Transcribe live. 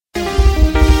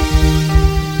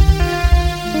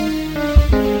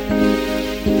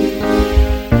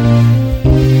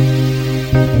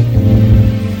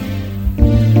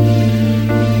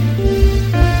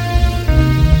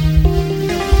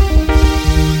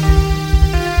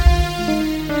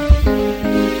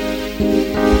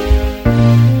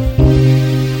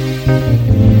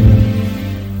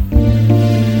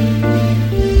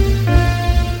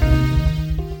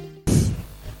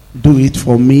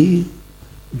for me,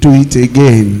 do it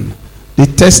again. The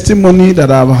testimony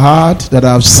that I've heard, that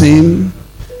I've seen,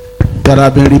 that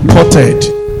have been reported,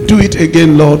 do it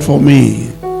again, Lord, for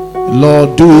me.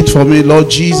 Lord, do it for me, Lord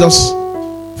Jesus.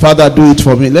 Father, do it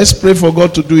for me. Let's pray for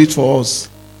God to do it for us.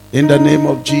 In the name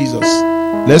of Jesus.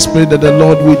 Let's pray that the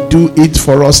Lord will do it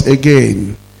for us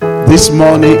again. This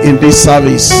morning in this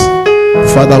service.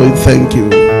 Father, we thank you.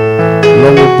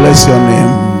 Lord, we bless your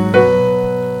name.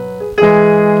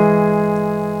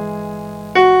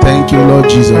 Thank you, Lord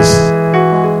Jesus.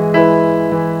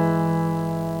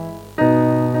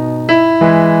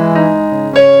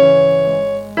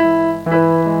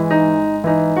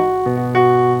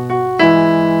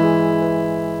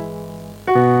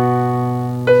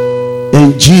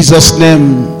 In Jesus'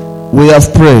 name we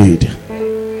have prayed.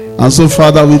 And so,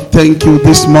 Father, we thank you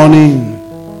this morning.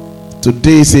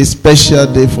 Today is a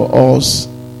special day for us.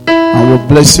 And we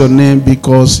bless your name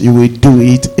because you will do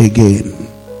it again.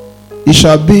 It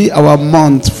shall be our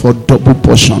month for double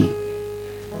portion.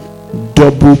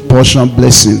 Double portion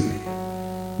blessing.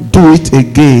 Do it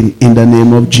again in the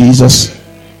name of Jesus.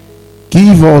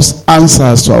 Give us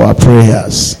answers to our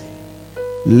prayers.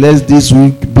 Let this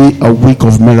week be a week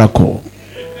of miracle.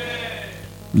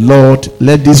 Lord,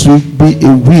 let this week be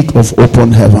a week of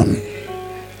open heaven.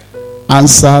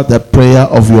 Answer the prayer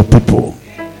of your people.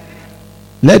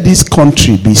 Let this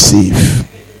country be safe.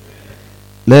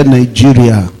 Let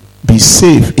Nigeria be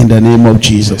safe in the name of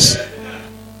Jesus.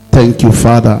 Thank you,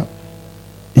 Father.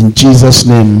 In Jesus'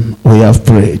 name we have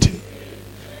prayed.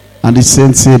 And the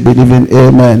saints say, believing,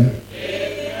 amen.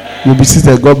 You'll be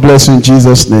seated. God bless you in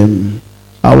Jesus' name.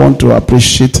 I want to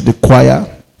appreciate the choir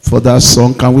for that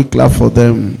song. Can we clap for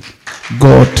them?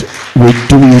 God will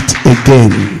do it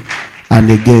again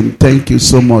and again. Thank you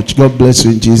so much. God bless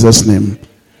you in Jesus' name.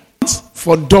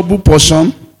 For double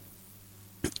portion,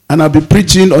 and I'll be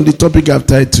preaching on the topic I've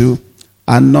titled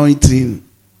Anointing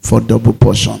for Double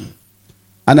Portion.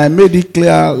 And I made it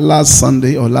clear last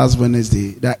Sunday or last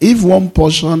Wednesday that if one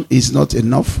portion is not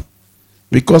enough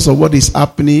because of what is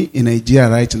happening in Nigeria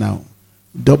right now,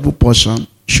 double portion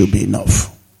should be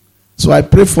enough. So I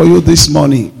pray for you this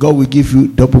morning. God will give you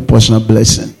double portion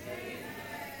blessing.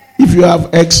 If you have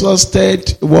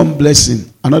exhausted one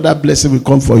blessing, another blessing will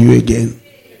come for you again.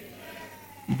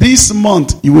 This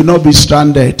month, you will not be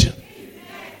stranded.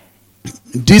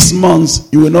 This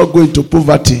month, you will not go into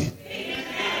poverty.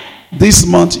 This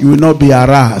month, you will not be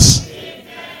harassed.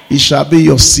 It shall be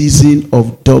your season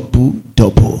of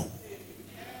double.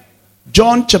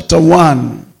 John chapter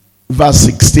 1, verse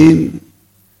 16.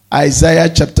 Isaiah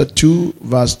chapter 2,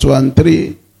 verse 2 and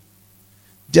 3.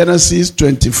 Genesis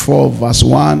 24, verse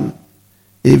 1.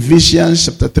 Ephesians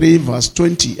chapter 3, verse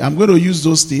 20. I'm going to use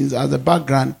those things as a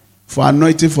background for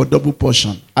anointing for double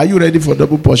portion. Are you ready for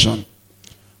double portion?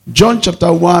 John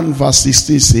chapter 1, verse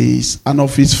 16 says, and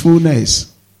of his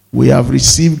fullness we have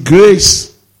received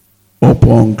grace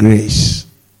upon grace.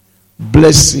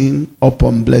 Blessing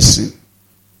upon blessing.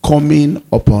 Coming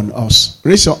upon us.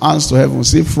 Raise your hands to heaven.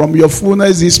 Say, from your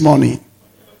fullness this morning,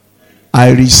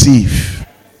 I receive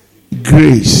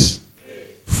grace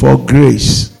for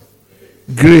grace.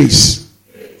 Grace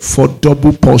for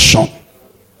double portion.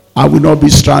 I will not be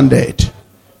stranded.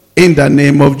 In the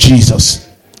name of Jesus.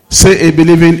 Say a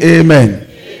believing amen.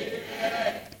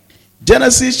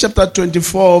 Genesis chapter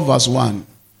 24, verse 1.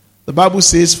 The Bible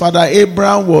says, Father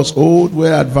Abraham was old,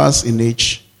 well advanced in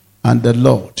age, and the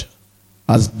Lord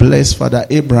has blessed Father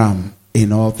Abraham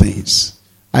in all things.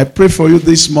 I pray for you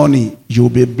this morning, you will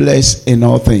be blessed in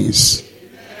all things.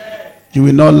 You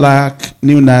will not lack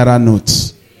new naira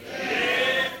notes.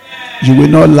 You will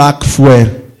not lack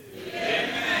fuel.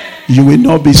 You will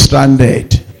not be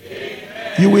stranded.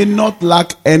 You will not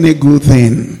lack any good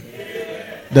thing.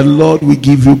 The Lord will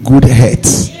give you good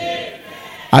health.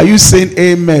 Are you saying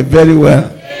amen very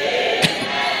well?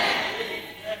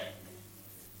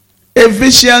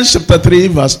 Ephesians chapter 3,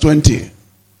 verse 20.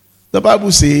 The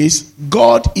Bible says,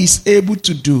 God is able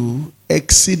to do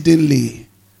exceedingly,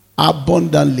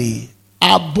 abundantly,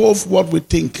 above what we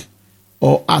think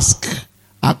or ask,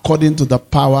 according to the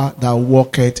power that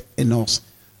worketh in us.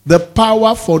 The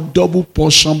power for double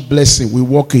portion blessing will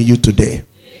work in you today.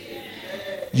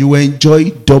 You will enjoy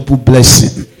double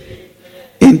blessing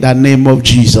in the name of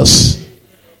Jesus.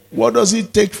 What does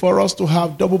it take for us to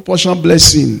have double portion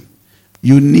blessing?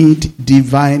 You need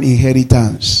divine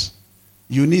inheritance.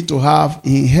 You need to have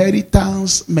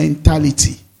inheritance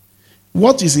mentality.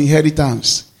 What is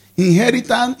inheritance?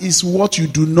 Inheritance is what you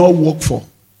do not work for,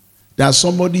 that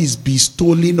somebody is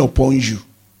bestowing upon you.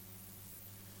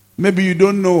 Maybe you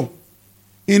don't know.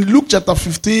 In Luke chapter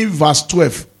 15, verse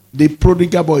 12, the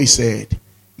prodigal boy said,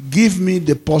 give me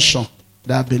the portion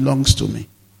that belongs to me.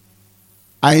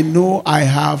 I know I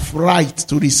have right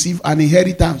to receive an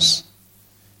inheritance.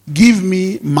 Give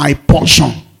me my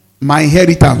portion, my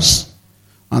inheritance.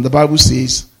 And the Bible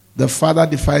says, the father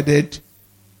divided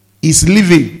his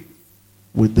living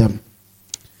with them.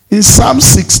 In Psalm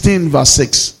 16 verse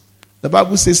 6, the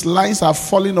Bible says, lines have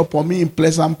fallen upon me in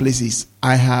pleasant places.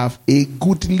 I have a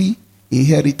goodly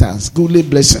inheritance, goodly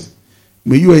blessing.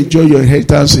 May you enjoy your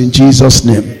inheritance in Jesus'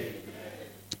 name.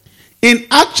 In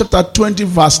Acts chapter 20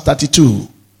 verse 32,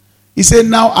 he said,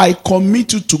 now I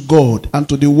commit you to God and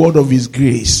to the word of his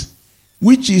grace,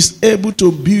 which is able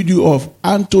to build you up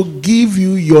and to give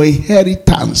you your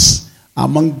inheritance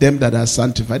among them that are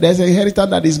sanctified. There's an inheritance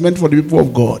that is meant for the people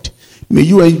of God. May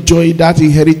you enjoy that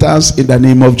inheritance in the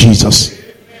name of Jesus.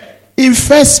 In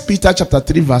 1 Peter chapter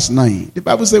 3 verse 9, the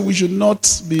Bible says we should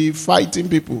not be fighting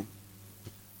people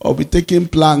or be taking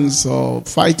plans or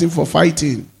fighting for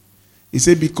fighting. He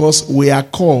said because we are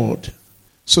called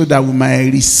so that we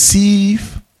might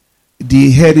receive the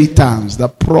inheritance, the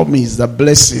promise, the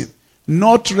blessing.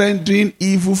 Not rendering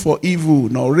evil for evil,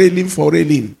 nor railing for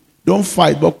railing. Don't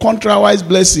fight, but contrariwise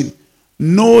blessing.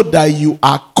 Know that you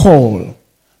are called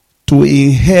to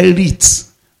inherit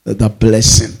the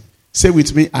blessing. Say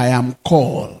with me, I am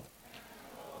called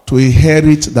to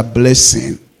inherit the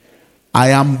blessing. I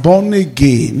am born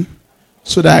again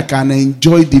so that I can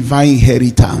enjoy divine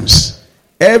inheritance.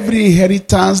 Every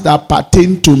inheritance that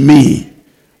pertains to me,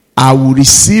 I will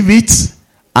receive it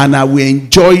and I will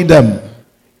enjoy them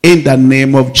in the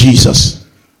name of Jesus.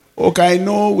 Okay, I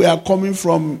know we are coming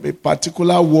from a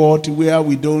particular world where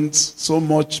we don't so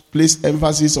much place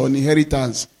emphasis on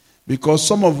inheritance. Because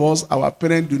some of us, our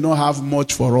parents do not have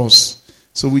much for us.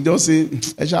 So we just say,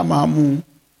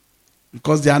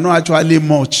 because they are not actually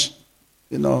much.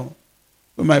 You know,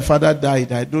 when my father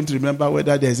died, I don't remember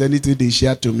whether there's anything they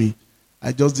shared to me.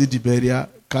 I just did the burial,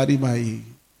 carry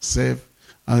myself,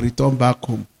 and return back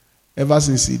home. Ever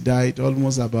since he died,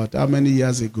 almost about how many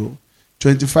years ago?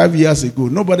 25 years ago.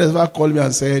 Nobody ever called me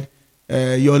and said,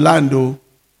 your land,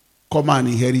 come and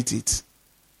inherit it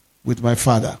with my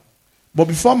father. But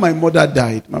before my mother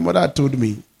died, my mother told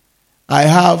me, I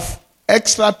have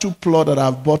extra 2 plots that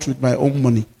I've bought with my own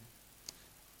money.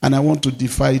 And I want to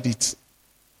divide it.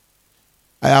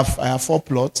 I have 4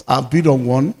 plots. I've bid on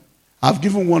 1. I've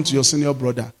given 1 to your senior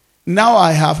brother. Now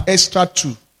I have extra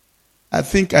 2. I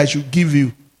think I should give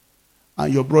you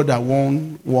and your brother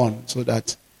 1 so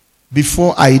that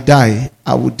before I die,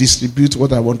 I will distribute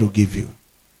what I want to give you.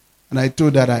 And I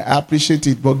told her I appreciate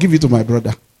it, but give it to my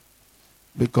brother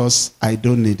because I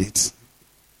don't need it.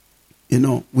 You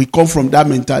know, we come from that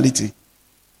mentality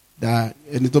that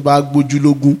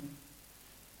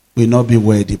will not be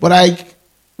worthy. But I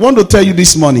want to tell you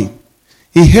this morning,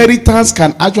 inheritance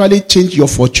can actually change your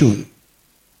fortune.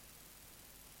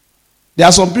 There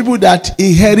are some people that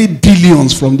inherit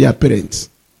billions from their parents.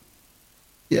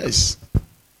 Yes.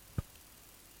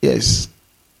 Yes.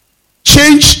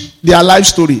 Change their life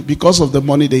story because of the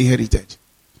money they inherited.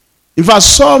 In fact,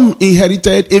 some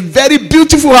inherited a very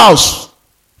beautiful house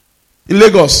in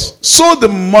Lagos, sold the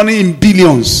money in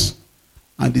billions,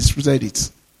 and distributed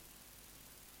it.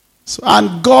 So,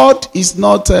 and God is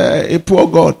not a poor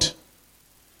God.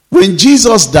 When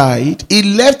Jesus died, he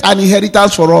left an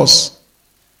inheritance for us.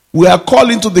 We are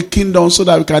called into the kingdom so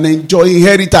that we can enjoy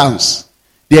inheritance.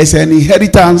 There is an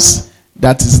inheritance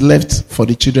that is left for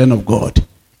the children of God.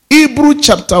 Hebrews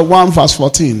chapter 1 verse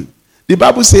 14. The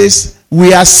Bible says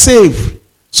we are saved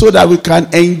so that we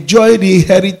can enjoy the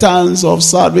inheritance of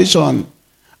salvation.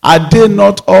 Are they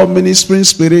not all ministering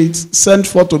spirits sent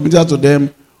forth to minister to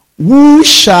them? Who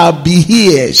shall be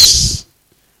heirs?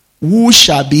 Who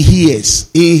shall be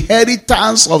heirs?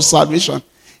 Inheritance of salvation.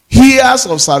 Heirs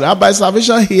of salvation. And by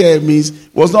salvation here means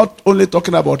it was not only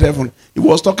talking about heaven. It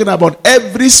was talking about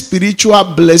every spiritual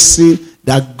blessing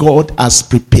that God has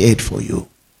prepared for you.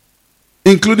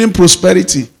 Including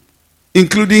prosperity.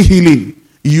 Including healing.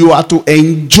 You are to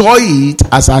enjoy it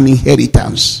as an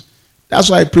inheritance. That's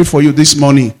why I pray for you this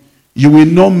morning. You will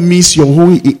not miss your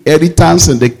whole inheritance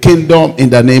in the kingdom in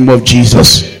the name of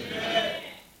Jesus.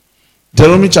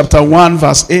 Deuteronomy chapter 1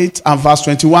 verse 8 and verse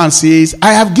 21 says,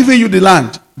 I have given you the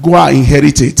land. Go and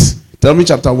inherit it. Deuteronomy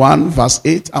chapter 1 verse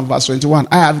 8 and verse 21.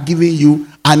 I have given you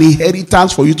an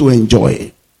inheritance for you to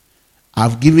enjoy. I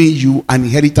have given you an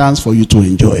inheritance for you to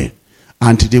enjoy.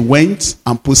 And they went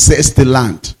and possessed the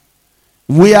land.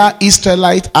 Where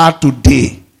Israelites are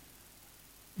today,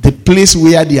 the place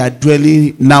where they are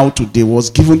dwelling now today was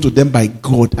given to them by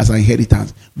God as an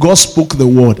inheritance. God spoke the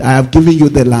word. I have given you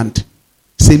the land.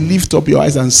 Say, lift up your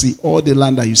eyes and see all the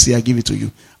land that you see, I give it to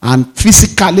you. And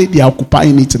physically, they are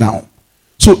occupying it now.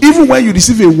 So even when you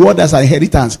receive a word as an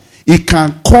inheritance, it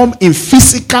can come in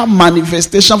physical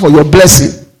manifestation for your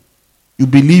blessing. You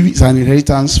believe it's an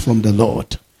inheritance from the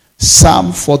Lord.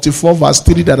 Psalm 44 verse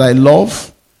 3 that I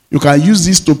love. You can use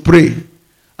this to pray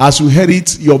as you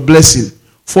inherit your blessing.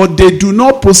 For they do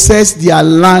not possess their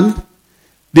land.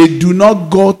 They do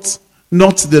not got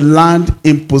not the land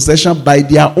in possession by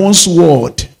their own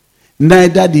sword.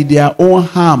 Neither did their own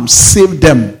arm save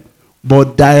them,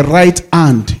 but thy right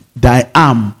hand, thy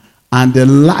arm, and the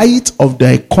light of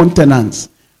thy countenance,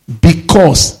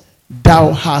 because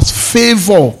thou hast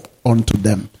favor unto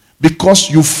them. Because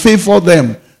you favor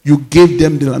them, you gave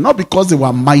them the land. Not because they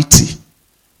were mighty,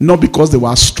 not because they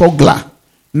were struggler,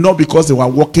 not because they were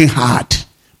working hard,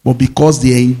 but because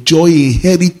they enjoy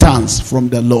inheritance from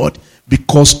the Lord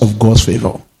because of God's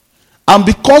favor. And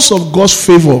because of God's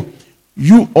favor,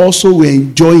 you also will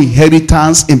enjoy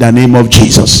inheritance in the name of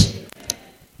Jesus.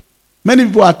 Many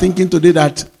people are thinking today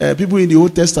that people in the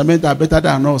Old Testament are better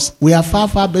than us. We are far,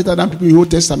 far better than people in the Old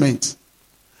Testament.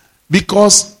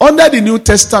 Because under the New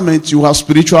Testament, you have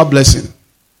spiritual blessing.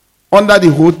 Under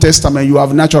the Old Testament, you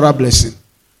have natural blessing.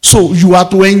 So you are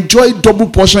to enjoy double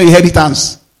portion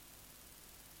inheritance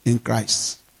in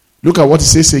Christ. Look at what it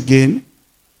says again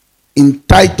in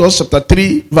Titus chapter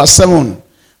 3 verse 7.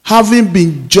 Having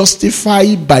been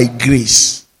justified by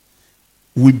grace,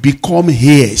 we become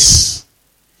heirs,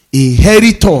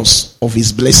 inheritors of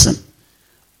his blessing.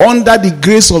 Under the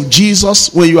grace of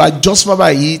Jesus, when you are justified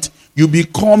by it, you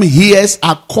become heirs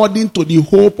according to the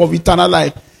hope of eternal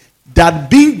life.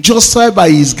 That being justified by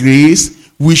his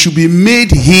grace, we should be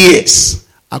made heirs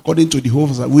according to the hope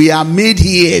of life. We are made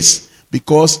heirs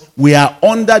because we are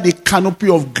under the canopy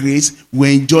of grace.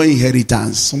 We enjoy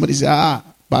inheritance. Somebody say,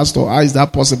 Pastor, how is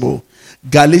that possible?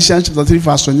 Galatians chapter 3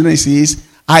 verse 29 says,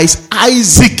 as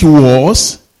Isaac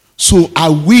was, so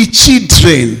are we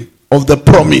children of the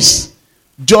promise.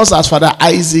 Just as Father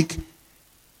Isaac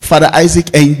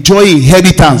enjoy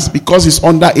inheritance because he's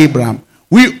under Abraham,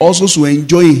 we also should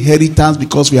enjoy inheritance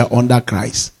because we are under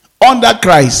Christ. Under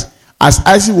Christ, as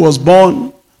Isaac was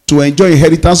born to enjoy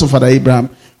inheritance of Father Abraham,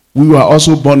 we were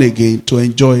also born again to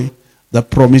enjoy the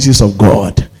promises of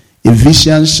God.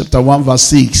 Ephesians chapter 1 verse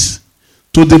 6.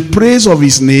 To the praise of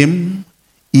his name,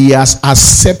 he has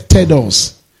accepted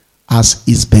us as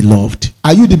his beloved.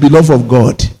 Are you the beloved of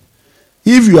God?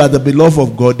 If you are the beloved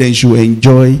of God, then you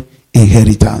enjoy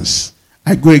inheritance.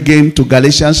 I go again to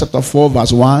Galatians chapter 4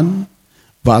 verse 1,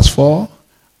 verse 4,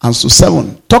 and to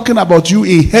 7. Talking about you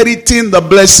inheriting the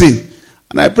blessing.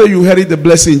 And I pray you inherit the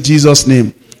blessing in Jesus'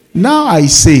 name. Now I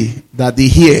say that the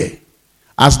heir,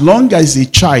 as long as a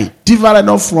child, differeth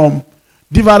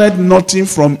nothing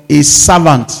from a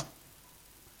servant,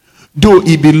 though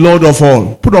he be Lord of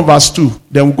all. Put on verse 2,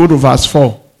 then we'll go to verse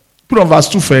 4. Put on verse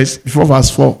 2 first, before verse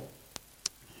 4.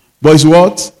 But it's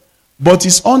what? But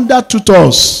it's under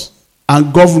tutors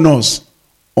and governors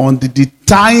on the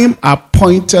time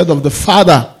appointed of the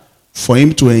Father for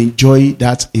him to enjoy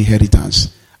that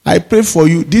inheritance. I pray for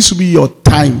you, this will be your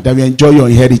time that you enjoy your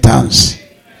inheritance.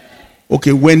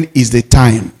 Okay, when is the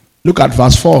time? Look at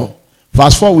verse 4.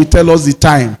 Verse 4 will tell us the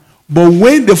time. But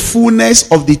when the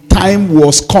fullness of the time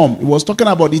was come, it was talking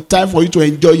about the time for you to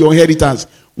enjoy your inheritance.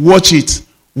 Watch it.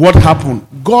 What happened?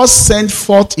 God sent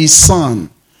forth his son,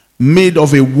 made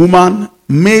of a woman,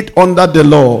 made under the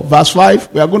law. Verse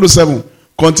 5, we are going to 7.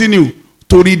 Continue.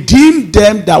 To redeem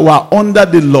them that were under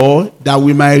the law, that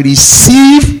we might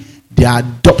receive the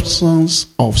adoptions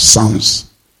of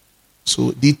sons.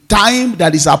 So the time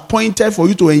that is appointed for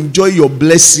you to enjoy your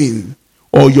blessing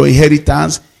or your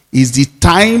inheritance is the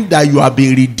time that you have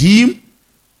been redeemed.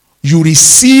 You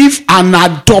receive an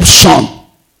adoption.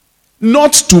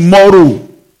 Not tomorrow.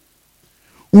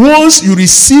 Once you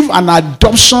receive an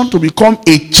adoption to become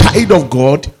a child of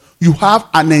God, you have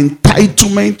an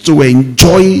entitlement to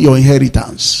enjoy your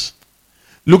inheritance.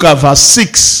 Look at verse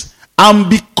 6. And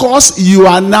because you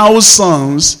are now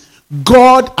sons,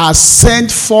 God has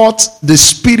sent forth the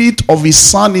Spirit of his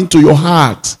Son into your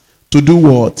heart to do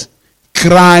what?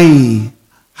 Crying,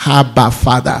 Abba,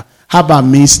 Father. Abba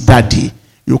means daddy.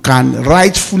 You can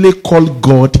rightfully call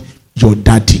God your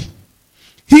daddy.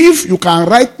 If you can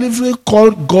rightfully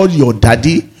call God your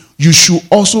daddy, you should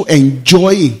also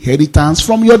enjoy inheritance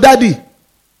from your daddy. You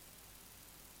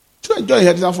should enjoy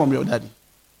inheritance from your daddy.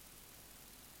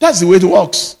 That's the way it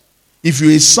works. If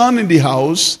you're a son in the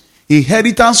house,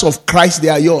 inheritance of Christ, they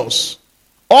are yours.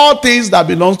 All things that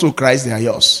belong to Christ, they are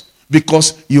yours.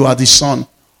 Because you are the son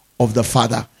of the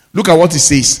Father. Look at what it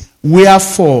says.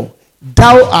 Wherefore,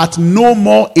 thou art no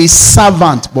more a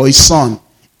servant, but a son.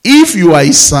 If you are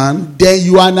his son, then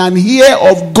you are an heir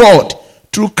of God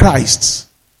through Christ.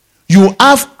 You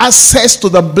have access to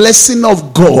the blessing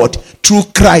of God through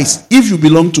Christ if you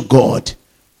belong to God.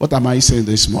 What am I saying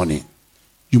this morning?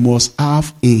 You must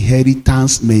have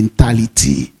inheritance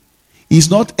mentality. It's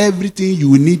not everything you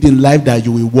will need in life that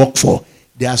you will work for.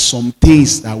 There are some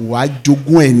things that will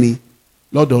jogun any.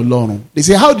 Lord or Lord. They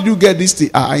say, how did you get this thing?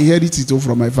 I inherited it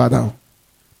from my father.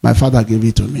 My father gave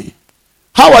it to me.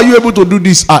 How are you able to do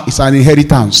this? It's an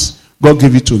inheritance. God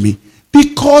gave it to me.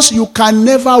 Because you can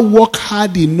never work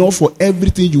hard enough for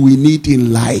everything you will need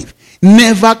in life.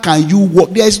 Never can you work.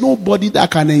 There is nobody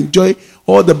that can enjoy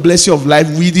all the blessing of life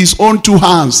with his own two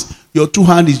hands. Your two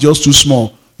hands is just too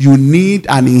small. You need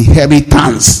an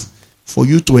inheritance for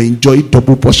you to enjoy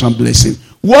double portion blessing.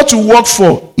 What you work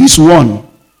for is one.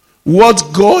 What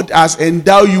God has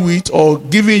endowed you with or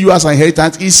given you as an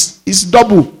inheritance is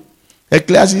double.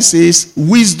 Ecclesiastes says,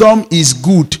 wisdom is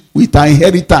good with an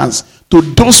inheritance to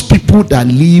those people that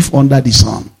live under the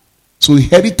sun. So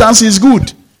inheritance is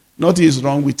good. Nothing is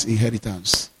wrong with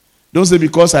inheritance. Don't say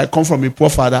because I come from a poor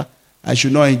father, I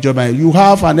should not enjoy my... You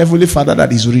have an heavenly father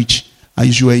that is rich, and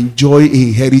you should enjoy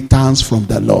inheritance from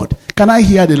the Lord. Can I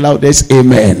hear the loudest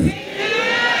amen?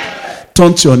 Amen.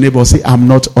 Turn to your neighbor and say, I'm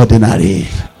not ordinary.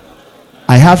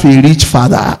 I have a rich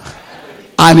father,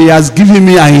 and he has given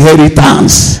me an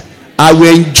inheritance. I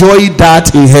will enjoy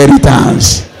that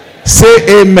inheritance.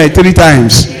 Say amen 3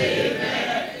 times.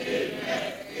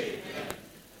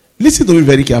 Listen to me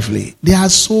very carefully. There are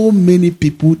so many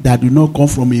people that do not come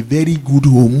from a very good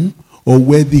home or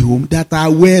wealthy home that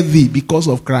are worthy because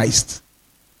of Christ.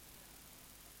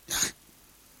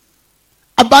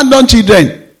 Abandoned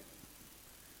children.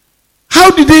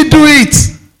 How did they do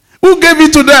it? Who gave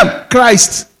it to them?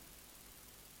 Christ.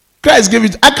 Christ gave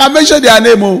it. I can mention their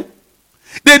name. Oh.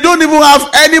 They don't even have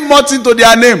any motive to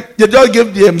their name. They just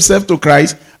gave themselves to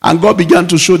Christ, and God began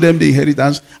to show them the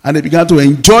inheritance, and they began to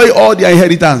enjoy all their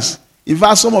inheritance. In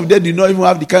fact, some of them did not even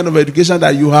have the kind of education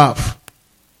that you have.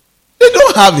 They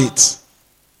don't have it.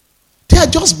 They are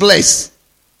just blessed.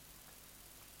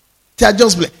 They are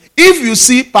just blessed. If you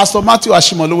see Pastor Matthew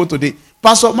Ashimolowo today,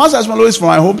 Pastor Matthew Ashimolowo is from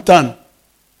my hometown.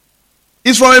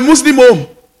 He's from a Muslim home.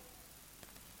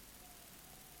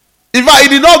 In fact, he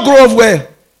did not grow up well.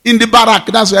 In the barrack,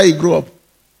 that's where he grew up.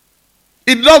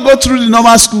 He did not go through the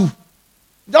normal school.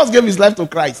 He just gave his life to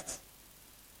Christ.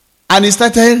 And he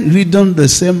started reading the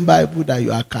same Bible that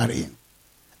you are carrying.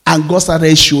 And God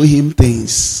started showing him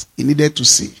things he needed to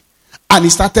see. And he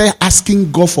started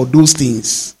asking God for those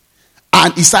things.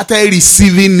 And he started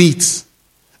receiving it.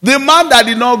 The man that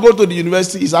did not go to the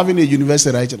university is having a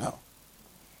university right now.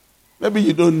 Maybe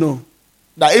you don't know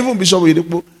that even Bishop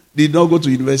Oyedepo did not go to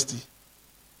university.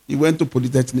 He went to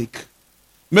Polytechnic.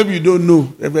 Maybe you don't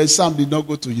know Reverend Sam did not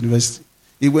go to university.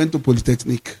 He went to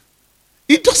Polytechnic.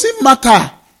 It doesn't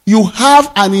matter. You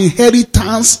have an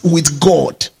inheritance with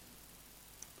God.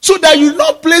 So that you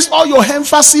not place all your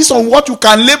emphasis on what you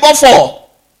can labor for.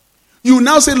 You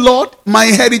now say, Lord, my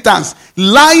inheritance.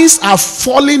 Lines are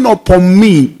falling upon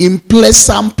me in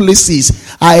pleasant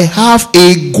places. I have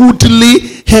a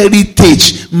goodly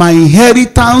heritage. My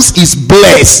inheritance is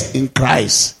blessed in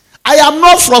Christ. I am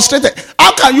not frustrated.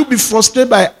 How can you be frustrated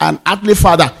by an earthly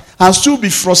father and still be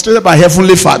frustrated by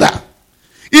heavenly father?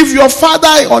 If your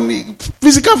father or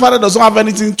physical father doesn't have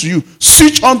anything to you,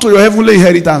 switch on to your heavenly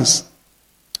inheritance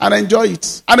and enjoy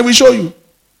it. And it will show you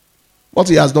what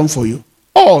he has done for you.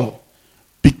 All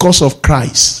because of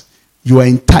Christ, you are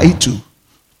entitled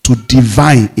to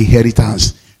divine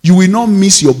inheritance. You will not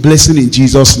miss your blessing in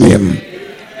Jesus' name.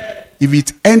 If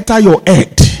it enter your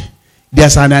head,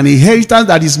 there's an inheritance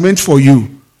that is meant for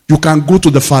you. You can go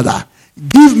to the Father.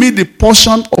 Give me the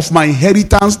portion of my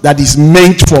inheritance that is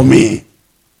meant for me.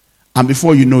 And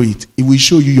before you know it, it will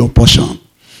show you your portion.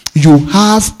 You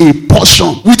have a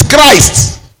portion with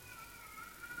Christ.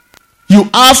 You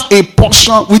have a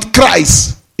portion with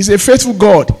Christ. He's a faithful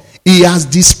God. He has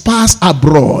dispersed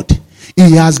abroad.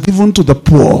 He has given to the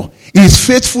poor. His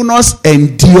faithfulness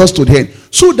endures to the end.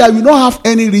 So that you don't have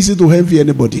any reason to envy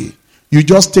anybody. You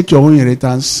just take your own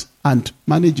inheritance and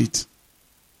manage it.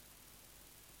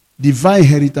 Divine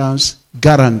inheritance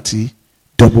guarantee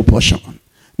double portion.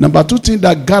 Number 2 thing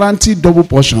that guarantee double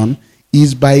portion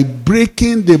is by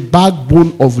breaking the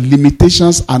backbone of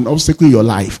limitations and obstacles in your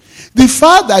life. The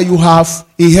fact that you have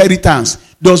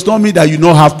inheritance does not mean that you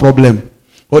don't have problem.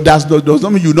 Or does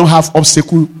not mean you don't have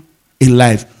obstacle in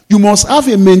life. You must have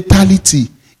a mentality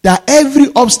that every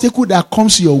obstacle that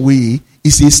comes your way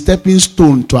is a stepping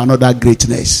stone to another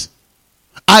greatness.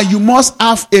 And you must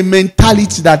have a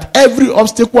mentality that every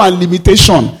obstacle and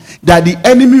limitation that the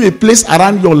enemy may place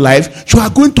around your life, you are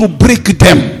going to break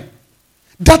them.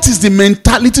 That is the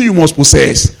mentality you must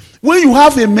possess. When you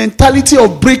have a mentality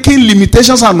of breaking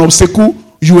limitations and obstacles,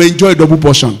 you enjoy double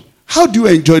portion. How do you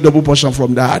enjoy double portion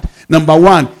from that? Number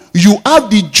one, you have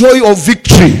the joy of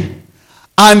victory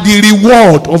and the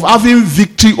reward of having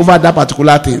victory over that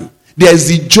particular thing. There is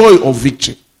the joy of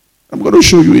victory. I'm going to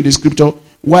show you in the scripture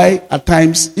why at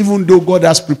times, even though God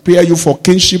has prepared you for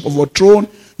kingship of a throne,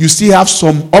 you still have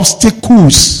some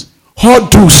obstacles,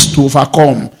 hurdles to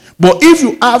overcome. But if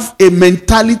you have a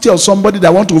mentality of somebody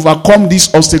that want to overcome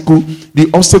this obstacle, the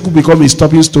obstacle becomes a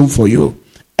stopping stone for you.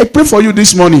 I pray for you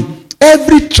this morning.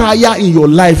 Every trial in your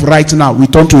life right now will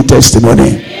turn to a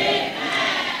testimony.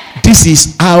 This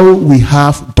is how we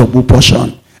have double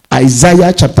portion.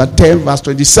 Isaiah chapter 10 verse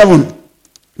 27.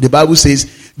 The Bible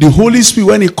says, the Holy Spirit,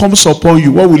 when it comes upon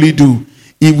you, what will he do?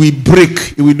 He will break.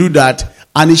 He will do that.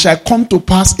 And it shall come to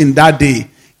pass in that day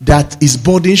that his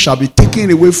burden shall be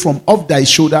taken away from off thy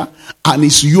shoulder, and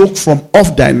his yoke from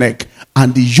off thy neck,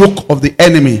 and the yoke of the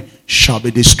enemy shall be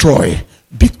destroyed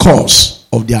because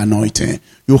of the anointing.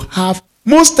 You have,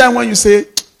 most time when you say,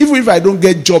 even if I don't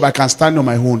get job, I can stand on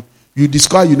my own, you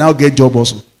discover you now get job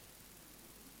also.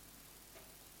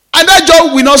 And that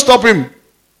job will not stop him.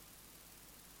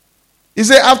 He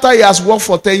said after he has worked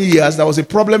for 10 years, there was a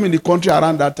problem in the country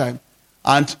around that time.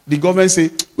 And the government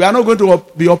said, we are not going to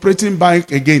be operating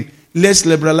bank again. Let's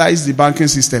liberalize the banking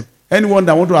system. Anyone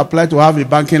that want to apply to have a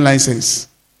banking license,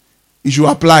 you should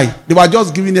apply. They were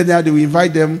just giving it there. They will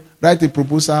invite them, write a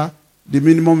proposal. The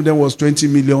minimum then was 20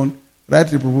 million.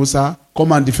 Write a proposal.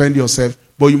 Come and defend yourself.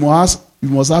 But you must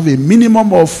have a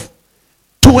minimum of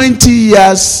 20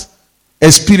 years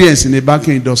experience in the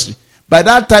banking industry. By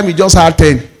that time, he just had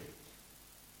 10.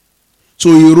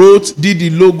 So he wrote, did the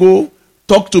logo,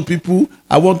 talked to people,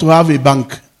 I want to have a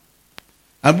bank.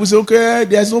 And people say, okay,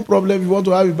 there's no problem. If you want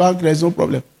to have a bank, there's no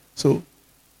problem. So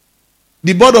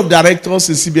the board of directors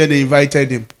in CBN, they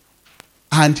invited him.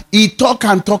 And he talk.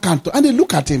 And they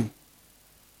look at him.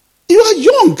 You are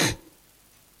young.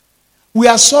 We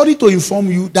are sorry to inform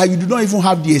you that you do not even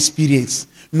have the experience,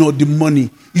 nor the money.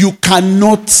 We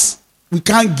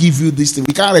can't give you this thing.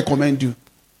 We can't recommend you.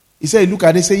 He said, look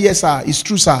at it. He said, yes, sir. It's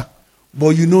true, sir. But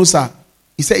you know, sir.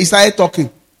 He said, he started talking.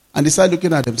 And they started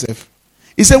looking at themselves.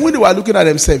 He said, when they were looking at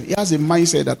themselves, he has a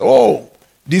mindset that, oh,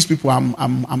 these people,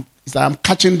 I'm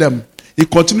catching them. He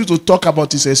continued to talk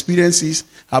about his experiences,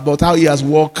 about how he has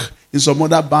worked in some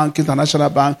other bank, international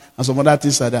bank, and some other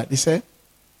things like that. They said,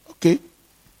 okay,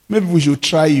 maybe we should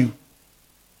try you.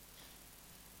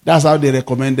 That's how they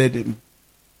recommended him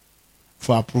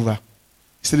for approval.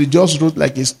 He said, he just wrote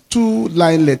like a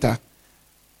 2-line letter.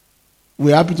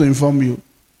 We're happy to inform you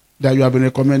that you have been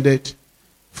recommended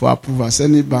for approval.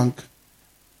 Send it bank.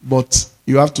 But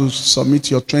you have to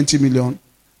submit your 20 million,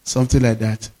 something like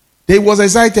that. They was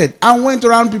excited and went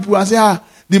around people and said,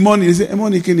 the money. They said,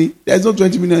 money, there's no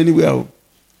 20 million anywhere.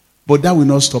 But that will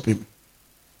not stop him.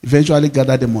 Eventually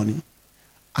gathered the money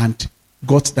and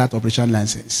got that operation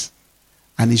license.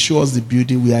 And he showed us the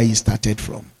building where he started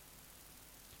from.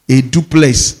 A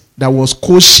duplex that was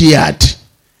co-shared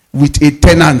with a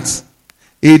tenant,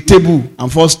 a table,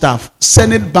 and 4 staff.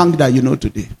 Senate bank that you know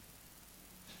today.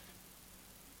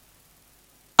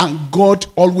 And God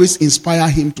always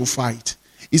inspired him to fight.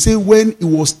 He said when he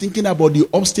was thinking about the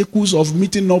obstacles of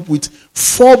meeting up with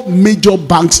 4 major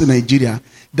banks in Nigeria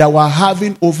that were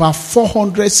having over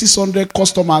 400, 600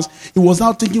 customers, he was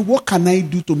now thinking, what can I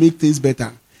do to make things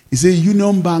better? He said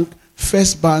Union Bank,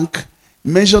 First Bank,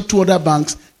 mentioned 2 other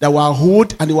banks that were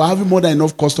old and they were having more than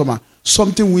enough customers.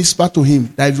 Something whispered to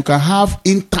him that if you can have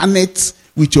internet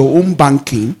with your own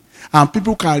banking, and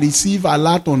people can receive a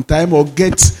lot on time or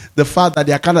get the fact that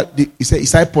they are he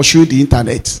started pursuing the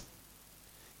internet.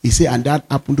 He said, and that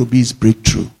happened to be his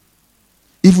breakthrough.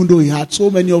 Even though he had so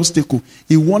many obstacles,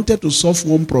 he wanted to solve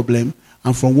one problem,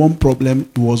 and from one problem,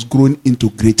 he was grown into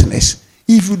greatness.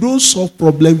 If you don't solve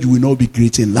problems, you will not be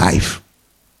great in life.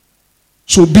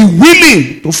 So be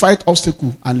willing to fight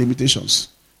obstacles and limitations.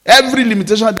 Every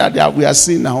limitation that we are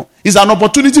seeing now is an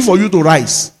opportunity for you to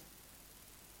rise.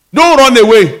 Don't run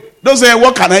away. Don't say,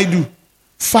 what can I do?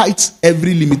 Fight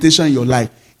every limitation in your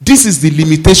life. This is the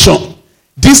limitation.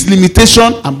 This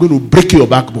limitation, I'm going to break your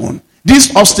backbone.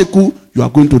 This obstacle, you are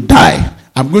going to die.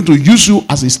 I'm going to use you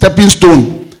as a stepping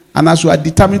stone. And as you are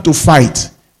determined to fight,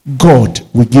 God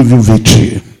will give you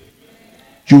victory.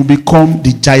 You will become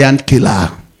the giant killer.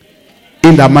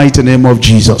 In the mighty name of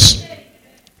Jesus.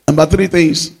 Number 3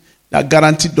 things that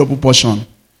guarantee double portion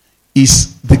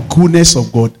is the goodness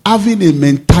of God. Having a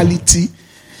mentality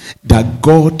that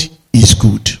God is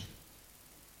good.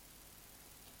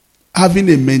 having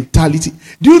a mentality.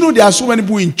 Do you know there are so many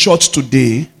people in church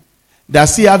today that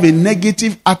still have a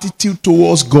negative attitude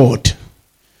towards God?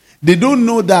 They don't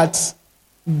know that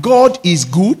God is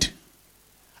good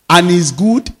and is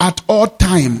good at all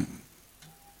time.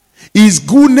 His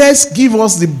goodness gives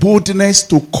us the boldness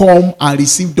to come and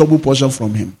receive double portion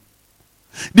from him.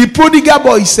 The prodigal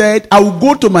boy said, I will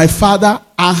go to my father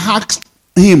and ask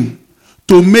him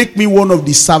to make me one of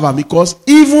the servants, because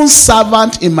even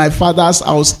servant in my father's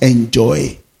house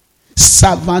enjoy.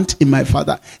 Servant in my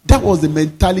father. That was the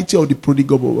mentality of the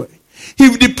prodigal boy.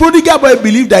 If the prodigal boy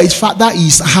believed that his father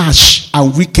is harsh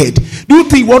and wicked, do you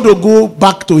think he want to go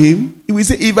back to him? He will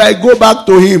say, if I go back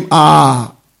to him,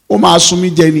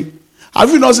 Jenny. Have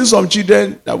you not seen some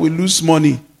children that will lose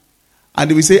money? And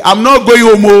they will say, I'm not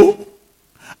going home.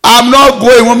 I'm not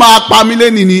going home.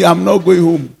 I'm not going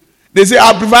home. They say,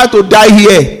 I prefer to die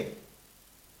here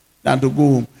than to go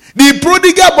home. The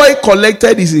prodigal boy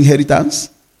collected his inheritance.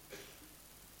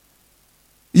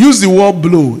 Use the word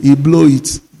blow. He blew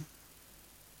it.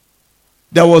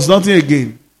 There was nothing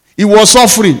again. He was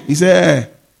suffering. He said,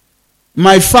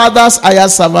 my father's higher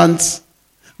servants,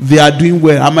 they are doing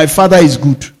well. And my father is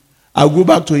good. I'll go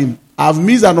back to him. I've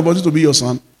missed an opportunity to be your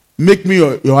son. Make me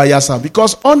your higher servant.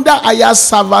 Because under higher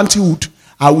servanthood,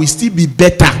 I will still be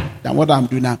better than what I'm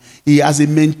doing now. He has a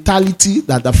mentality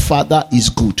that the father is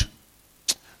good.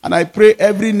 And I pray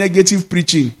every negative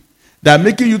preaching that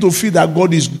making you to feel that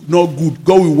God is not good,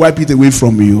 God will wipe it away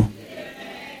from you.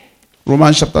 Amen.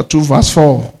 Romans chapter 2 verse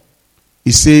 4.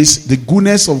 It says, the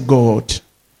goodness of God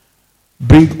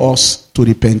bring us to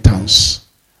repentance.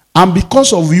 And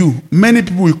because of you, many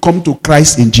people will come to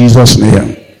Christ in Jesus'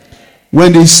 name.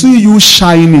 When they see you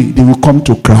shining, they will come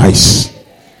to Christ.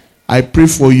 I pray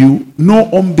for you, no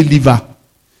unbeliever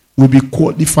will be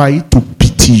qualified to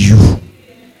pity you.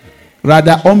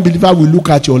 Rather, unbeliever will look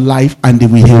at your life and they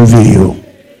will envy you.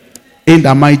 In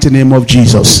the mighty name of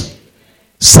Jesus.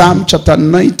 Psalm chapter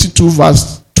 92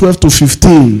 verse 12 to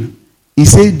 15. He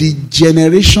said, the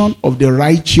generation of the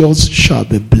righteous shall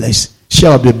be blessed.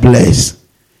 Shall be blessed.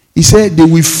 He said, they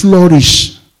will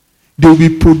flourish. They will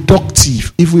be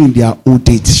productive even in their old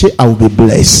age. Say, I will be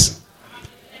blessed.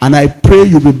 And I pray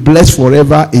you'll be blessed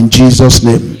forever in Jesus'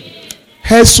 name.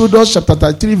 Exodus chapter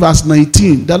 33 verse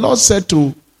 19. The Lord said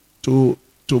to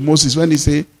Moses when he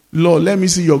said, Lord, let me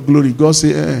see your glory. God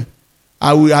said,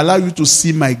 I will allow you to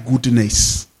see my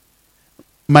goodness.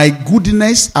 My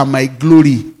goodness and my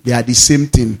glory, they are the same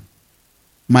thing.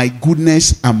 My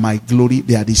goodness and my glory,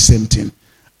 they are the same thing.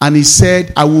 And he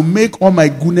said, I will make all my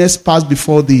goodness pass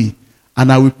before thee,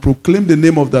 and I will proclaim the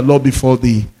name of the Lord before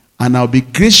thee, and I will be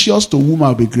gracious to whom I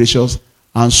will be gracious,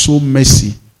 and show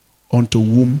mercy unto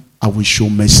whom I will show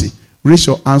mercy. Raise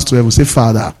your hands to heaven. Say,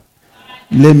 Father,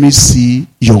 let me see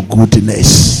your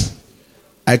goodness.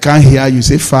 I can't hear you.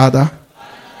 Say, Father,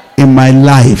 in my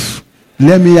life,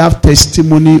 let me have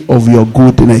testimony of your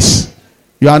goodness.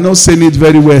 You are not saying it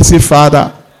very well. Say,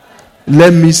 Father,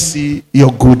 let me see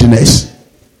your goodness.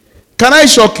 Can I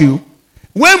shock you?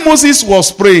 When Moses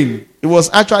was praying, he was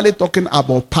actually talking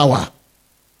about power.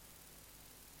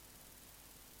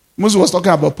 Moses was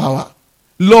talking about power.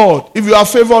 Lord, if you have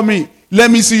favored me, let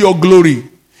me see your glory.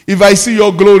 If I see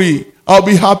your glory, I'll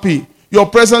be happy. Your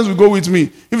presence will go with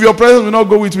me. If your presence will not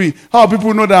go with me, how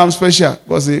people know that I'm special?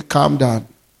 God say, calm down.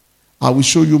 I will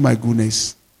show you my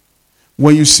goodness.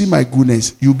 When you see my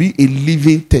goodness, you'll be a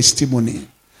living testimony.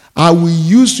 I will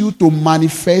use you to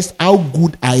manifest how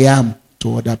good I am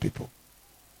to other people.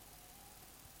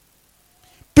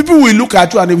 People will look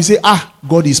at you and they will say,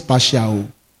 God is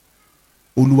partial.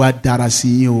 Oluwa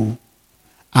darasiyo.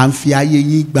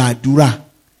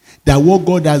 That what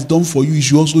God has done for you, you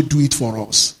should also do it for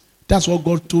us. That's what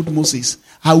God told Moses.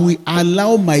 I will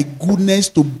allow my goodness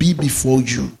to be before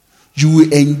you. You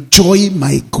will enjoy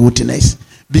my goodness.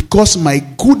 Because my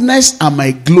goodness and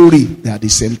my glory, they are the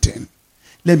same thing.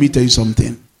 Let me tell you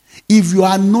something. If you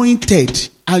are anointed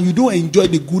and you don't enjoy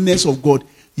the goodness of God,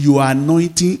 your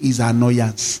anointing is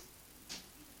annoyance.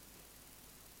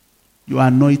 Your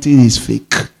anointing is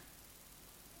fake.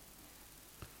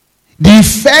 The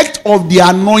effect of the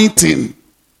anointing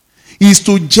is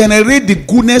to generate the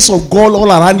goodness of God all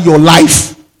around your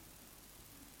life.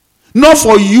 Not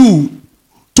for you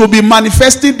to be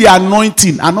manifesting the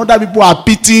anointing and other people are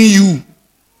pitying you.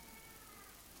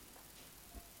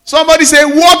 Somebody say,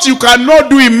 what you cannot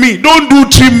do in me, don't do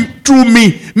through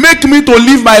me. Make me to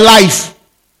live my life.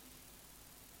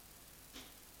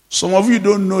 Some of you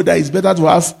don't know that it's better to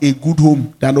have a good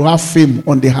home than to have fame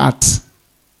on the heart.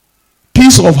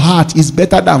 Peace of heart is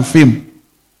better than fame.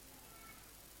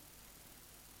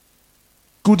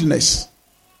 Goodness.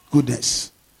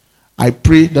 Goodness. I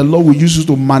pray the Lord will use you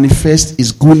to manifest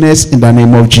his goodness in the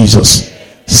name of Jesus.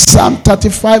 Psalm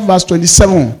 35 verse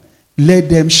 27. Let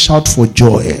them shout for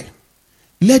joy.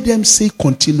 Let them say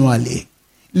continually,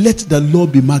 let the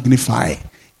Lord be magnified,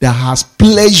 that has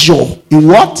pleasure in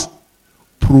what?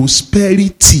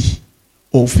 Prosperity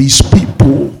of his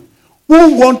people.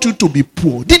 Who want you to be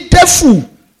poor? The devil.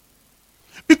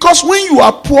 Because when you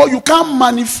are poor, you can't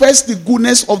manifest the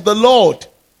goodness of the Lord.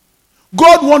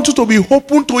 God wants you to be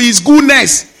open to his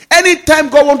goodness. Anytime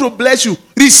God wants to bless you,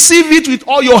 receive it with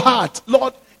all your heart.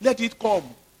 Lord, let it come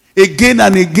again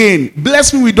and again.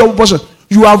 Bless me with double portion.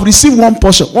 You have received one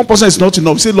portion. One portion is not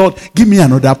enough. Say, Lord, give me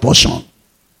another portion.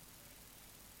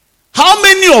 How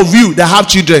many of you that have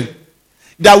children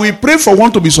that we pray for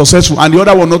one to be successful and the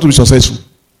other one not to be successful?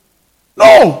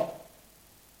 No.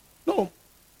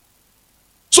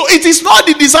 So it is not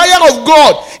the desire of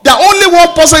God that only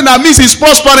one person in our midst is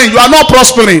prospering. You are not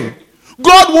prospering.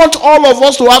 God wants all of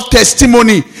us to have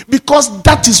testimony because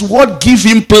that is what gives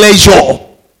him pleasure.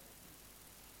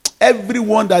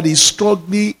 Everyone that is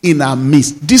struggling in our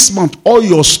midst, this month, all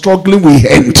your struggling will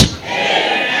end.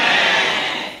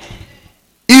 Amen.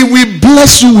 He will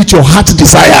bless you with your heart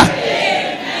desire.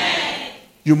 Amen.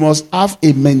 You must have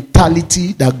a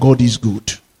mentality that God is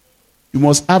good. You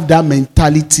must have that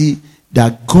mentality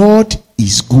that God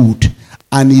is good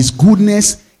and his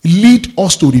goodness lead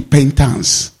us to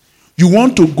repentance. You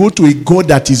want to go to a God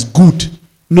that is good,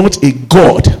 not a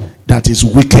God that is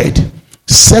wicked.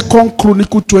 2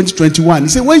 Chronicles 20:21. He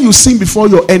said, when you sing before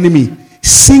your enemy,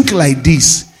 sing like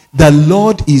this: the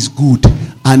Lord is good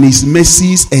and his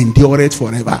mercies endureth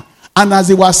forever. And as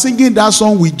they were singing that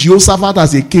song with Jehoshaphat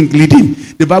as a king leading,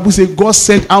 the Bible says God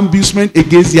sent ambushment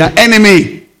against their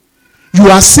enemy. You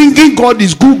are singing God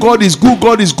is good, God is good,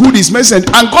 God is good, his mercy, and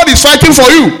God is fighting for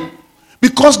you.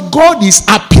 Because God is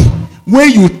happy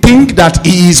when you think that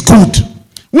he is good.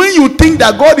 When you think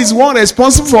that God is one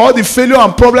responsible for all the failure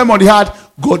and problem on the heart,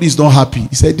 God is not happy.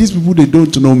 He said, these people, they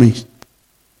don't know me.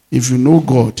 If you know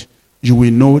God, you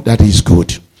will know that he is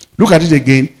good. Look at it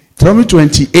again. Deuteronomy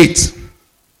 28,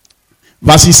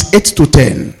 verses 8 to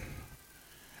 10.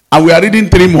 And we are reading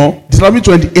three more. Deuteronomy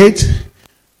 28,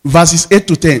 verses 8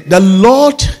 to 10. The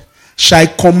Lord shall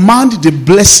command the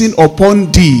blessing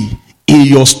upon thee in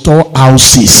your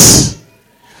storehouses,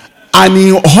 and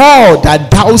in all that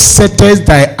thou settest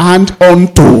thy hand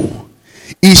unto,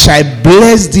 he shall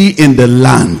bless thee in the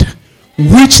land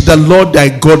which the Lord thy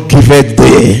God giveth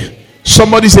thee.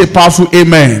 Somebody say powerful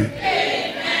amen.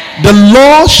 Amen. The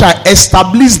Lord shall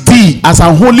establish thee as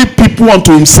an holy people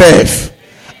unto himself,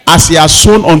 as he has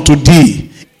shown unto thee,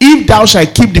 if thou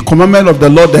shalt keep the commandment of the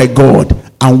Lord thy God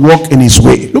and walk in his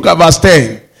way. Look at verse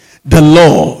 10. The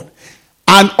Lord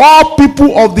and all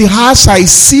people of the house shall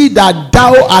see that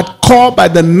thou art called by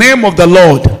the name of the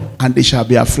Lord, and they shall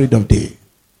be afraid of thee.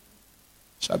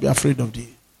 Shall be afraid of thee.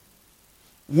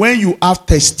 When you have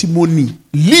testimony,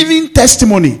 living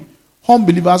testimony,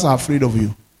 unbelievers are afraid of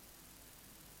you.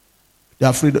 They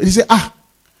are afraid of you. They say,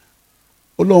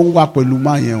 Ọlọ́run wà pẹ̀lú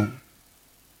man yẹn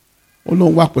o.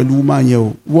 Ọlọ́run wà pẹ̀lú man yẹn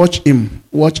o. Watch him,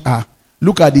 watch her.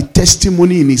 Look at the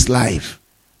testimony in his life.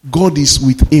 God is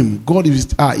with him. God is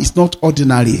with her. It's not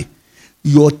ordinary.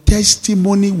 Your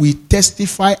testimony will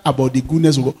testify about the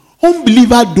goodness of God.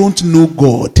 Unbelievers don't know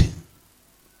God.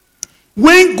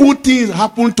 When good things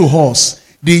happen to us,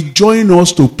 they join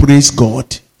us to praise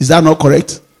God. Is that not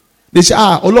correct? They say,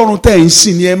 Ọlọ́run tẹ́ ń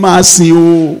sìn ni ẹ máa sìn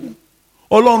o.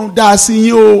 Ọlọ́run dá sí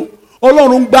yín o.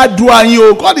 Ọlọ́run gbàdúrà yín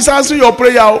o. God is answering your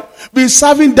prayer o. Be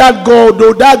serving that God,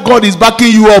 though that God is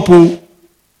backing you up o.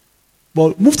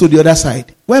 But move to the other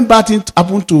side. When bad things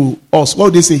happen to us, what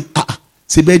do they say?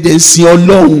 Ṣé bẹ́ẹ̀ dẹ̀ ń sìn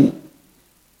Ọlọ́run.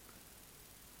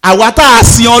 Àwa tá a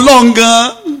sìn Ọlọ́run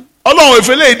gan. Ọlọ́run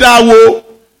ìfẹ́lẹ́ ìdáwó.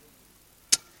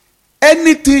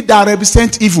 Anything that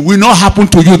represents evil will not happen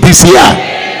to you this year.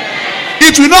 Amen.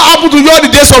 It will not happen to you all the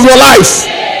days of your life.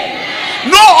 Amen.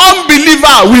 No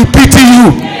unbeliever will pity you.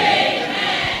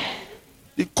 Amen.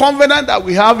 The covenant that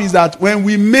we have is that when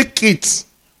we make it,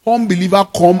 unbeliever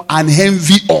come and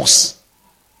envy us.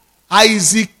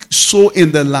 Isaac sow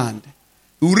in the land,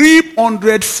 reap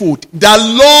 100-fold. The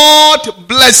Lord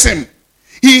bless him.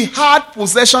 He had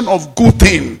possession of good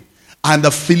thing, and the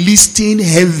Philistine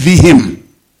envy him.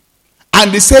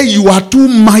 And they say, you are too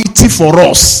mighty for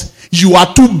us. You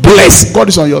are too blessed. God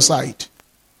is on your side.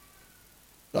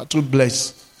 You are too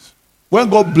blessed. When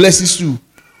God blesses you,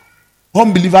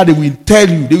 unbeliever, they will tell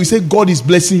you. They will say, God is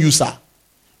blessing you, sir.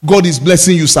 God is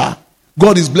blessing you, sir.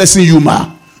 God is blessing you,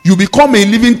 ma. You become a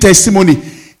living testimony.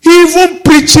 Even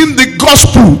preaching the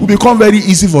gospel will become very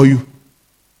easy for you.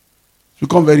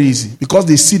 become very easy because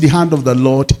they see the hand of the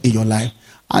Lord in your life.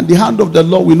 And the hand of the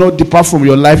Lord will not depart from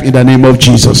your life in the name of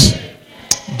Jesus.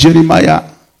 Jeremiah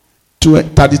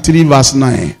 33 verse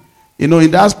 9. In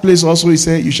that place also he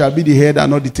said, you shall be the head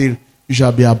and not the tail. You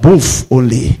shall be above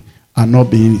only and not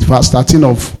beneath. Verse 13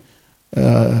 of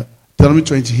Deuteronomy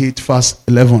 28 verse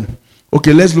 11.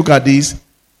 Okay, let's look at this.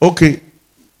 Okay.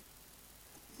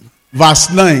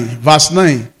 Verse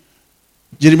 9.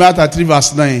 Jeremiah 33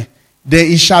 verse 9.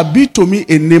 Then it shall be to me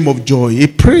a name of joy, a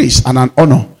praise and an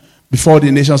honor before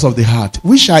the nations of the heart.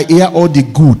 We shall hear all the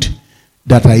good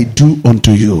that I do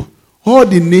unto you. All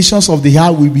the nations of the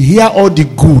heart will hear all the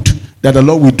good that the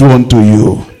Lord will do unto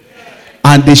you.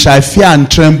 And they shall fear and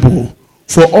tremble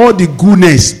for all the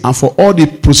goodness and for all the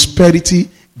prosperity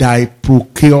that I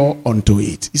procure unto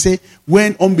it. He said,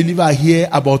 when unbelievers hear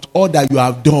about all that you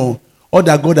have done, all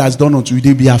that God has done unto you,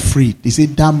 they be afraid. They say,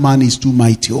 that man is too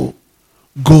mighty. Oh,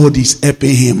 God is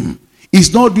helping him.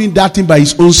 He's not doing that thing by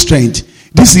his own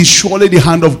strength. This is surely the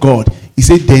hand of God. He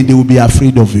said, then they will be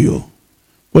afraid of you.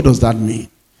 What does that mean?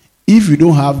 If you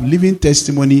don't have living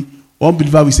testimony,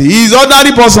 unbeliever will say, he's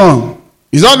ordinary person.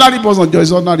 He's ordinary person.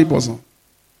 He's ordinary person.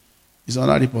 He's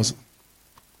ordinary person.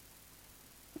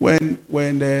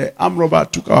 When the armed robber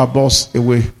took our bus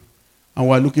away and we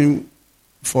were looking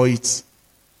for it,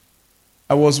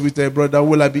 I was with Brother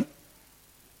Wolabi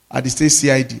at the state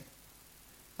CID.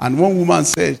 And one woman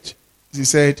said, she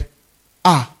said,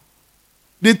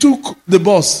 they took the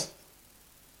bus.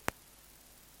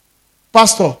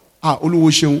 Pastor,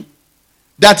 Oluwosheun,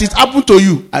 that it happened to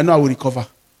you, I know I will recover.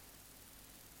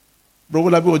 Brother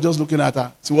Wolabi was just looking at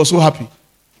her. She was so happy.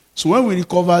 So when we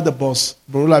recovered the bus,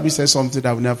 Brother Wolabi said something that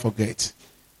I will never forget.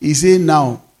 He said,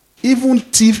 now, even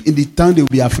thief in the town, they will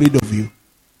be afraid of you.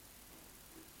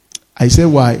 I said,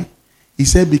 why? He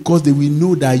said, because they will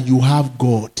know that you have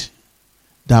God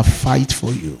that fight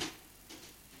for you.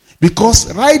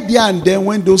 Because right there and then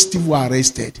when those thieves were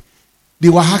arrested, they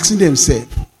were asking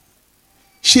themselves,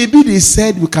 Shebi, they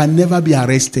said we can never be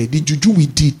arrested. The juju we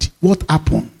did, what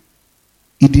happened?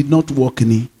 It did not work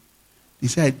in it. They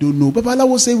said, I don't know.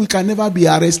 Babalawo say we can never be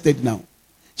arrested now.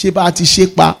 Sheba ati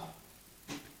shekpa.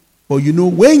 But you know,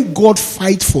 when God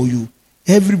fights for you,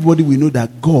 everybody will know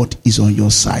that God is on your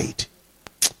side.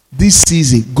 This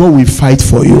season, God will fight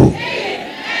for you.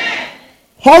 Amen.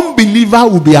 Unbeliever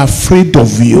will be afraid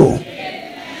of you.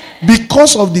 Amen.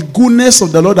 Because of the goodness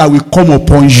of the Lord that will come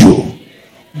upon you.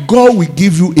 God will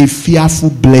give you a fearful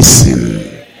blessing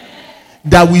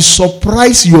that will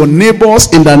surprise your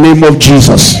neighbors in the name of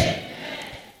Jesus.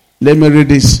 Let me read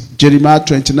this. Jeremiah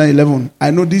 29:11.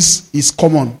 I know this is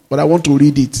common, but I want to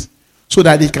read it so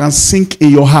that it can sink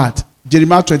in your heart.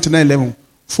 Jeremiah 29:11.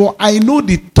 For I know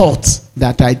the thought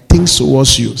that I think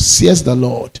towards you, says the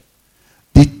Lord,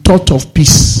 the thought of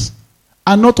peace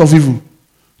and not of evil,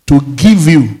 to give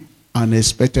you an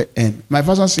expected end. My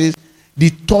pastor says, the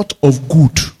thought of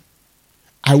good.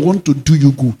 I want to do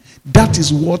you good. That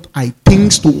is what I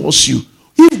think towards you.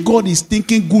 If God is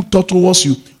thinking good thought towards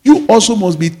you, you also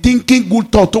must be thinking good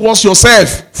thought towards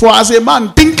yourself. For as a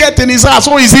man thinketh in his heart,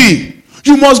 so is he.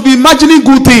 You must be imagining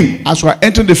good things. As we are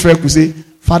entering the fair, we say,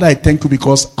 Father, I thank you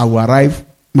because I will arrive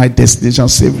my destination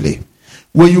safely.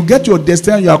 When you get your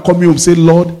destination, you are coming home, say,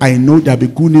 Lord, I know there will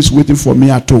be good news waiting for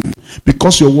me at home.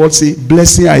 Because your word say,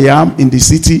 blessed I am in the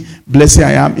city, blessed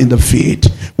I am in the field.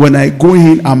 When I go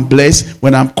in, I'm blessed.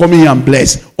 When I'm coming in, I'm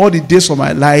blessed. All the days of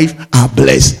my life are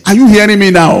blessed. Are you hearing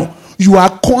me now? You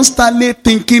are constantly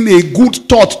thinking a good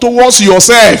thought towards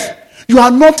yourself. You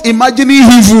are not imagining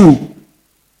evil.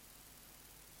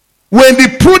 When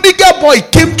the prodigal boy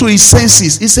came to his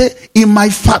senses, he said, in my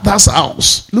father's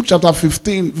house. Luke chapter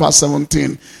 15, verse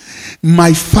 17.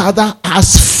 My father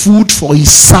has food for his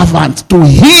servant to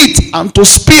eat and to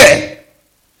spare.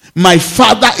 My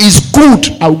father is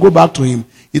good. I will go back to him.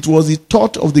 It was the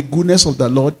thought of the goodness of the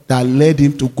Lord that led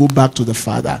him to go back to the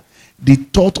father. The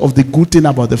thought of the good thing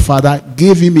about the father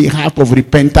gave him a heart of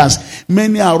repentance.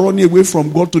 Many are running away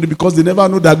from God today because they never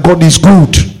know that God is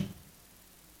good.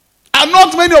 And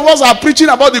not many of us are preaching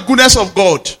about the goodness of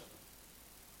God.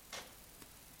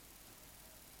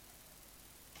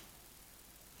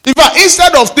 In fact,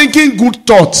 instead of thinking good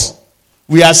thoughts,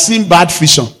 we are seeing bad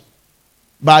vision,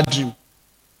 bad dream.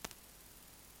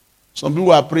 Some people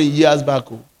were praying years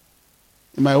back.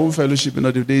 In my own fellowship,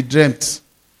 they dreamt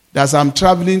that as I'm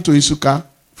traveling to Isuka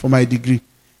for my degree,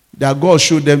 that God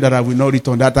showed them that I will not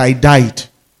return, that I died.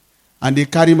 And they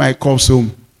carry my corpse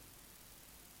home.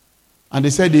 And they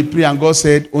said they pray, and God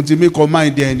said, until me come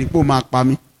in there and they put mark by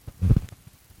me.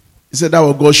 He said that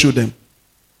was God showed them.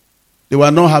 They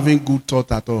were not having good thought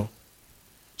at all.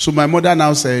 So my mother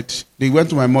now said, they went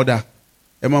to my mother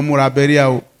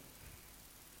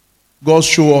God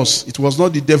showed us. It was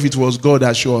not the devil, it was God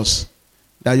that showed us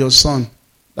that your son,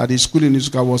 that is schooling in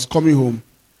Isuka, was coming home.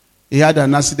 He had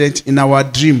an accident in our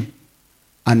dream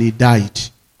and he died.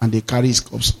 And they carry his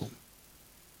corpse home.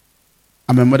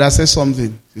 And my mother said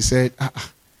something. She said,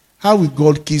 how will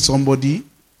God kill somebody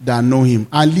that know him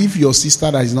and leave your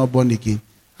sister that is not born again?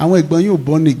 And when you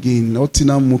born again, nothing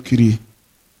mokiri.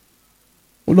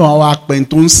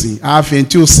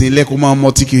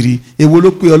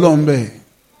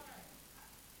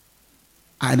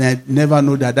 And I never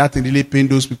know that thing really pained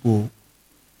those people.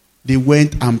 They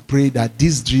went and prayed that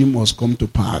this dream must come to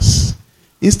pass.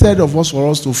 Instead of for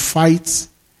us to fight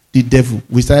the devil,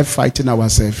 we started fighting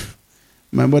ourselves.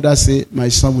 My mother said, my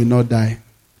son will not die.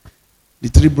 The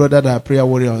three brothers that are prayer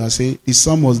warriors, I say, his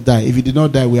son must die. If he did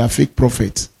not die, we are fake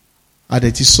prophets. And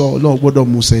that he saw Lord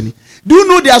Museni. Do you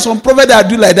know there are some prophets that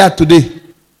do like that today?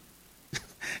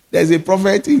 There's a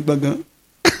prophet in Bangan.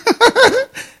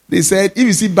 They said, if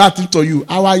you see bad things to you,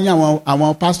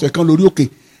 our pastor can lori okay.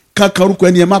 I'm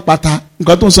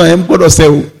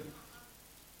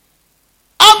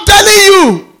telling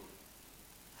you.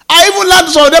 I even learned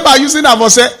some of them by using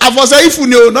Avose if you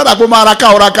know, not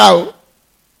Raka.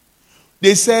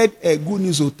 They said, good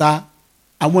news ota.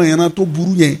 I want you to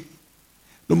buru yen.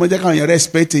 No matter how you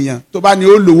respect yen. To ba ni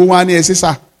o lowo wa ni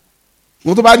esisa.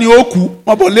 Mo to ba ni o ku,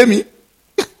 mo bo le mi.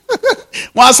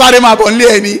 Wọ́n sáré máa bọ̀ nílé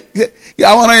ẹni.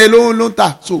 Àwọn ọ̀ràn yẹn ló ń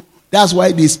tà. So that's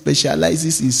why they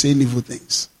specialize in saying evil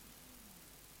things.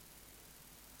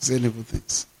 Saying evil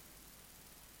things.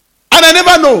 And I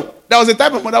never know. There was a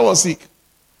time my mother was sick.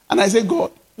 And I said,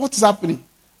 God, what is happening?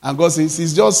 And God says,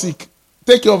 she's just sick.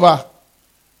 Take care of her.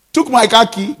 Took my car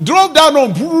key, drove down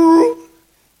on,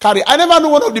 carry. I never knew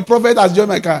one of the prophets has joined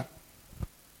my car.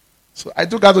 So I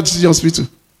took her to the hospital.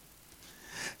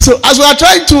 So as we are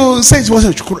trying to say it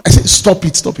wasn't, I said, stop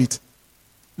it.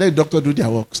 Let the doctor do their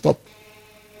work. Stop.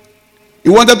 He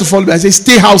wanted to follow me. I said,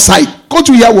 stay outside. Go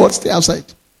to hear what? Stay outside.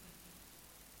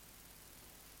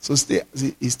 So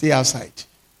he stay outside.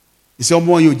 He said,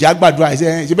 you jagbadwa. I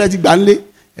said,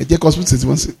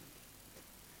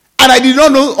 and I did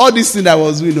not know all these things I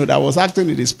was doing, that I was acting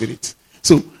in the spirit.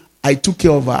 So I took care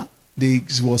of her.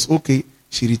 It was okay.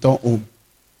 She returned home.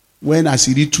 When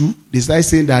Asiri too, they started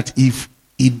saying that if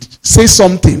he says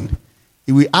something,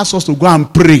 he will ask us to go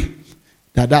and pray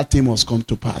that thing must come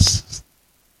to pass.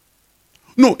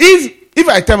 No, if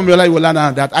I tell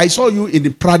Miola that I saw you in the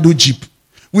Prado Jeep,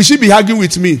 will she be arguing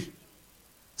with me?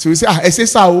 So we say, I say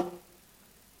so.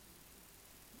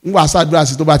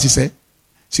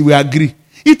 She will agree.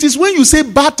 It is when you say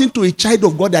bad thing to a child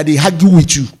of God that they argue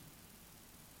with you.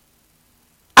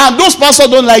 And those pastors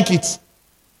don't like it.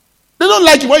 They don't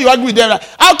like it when you argue with them.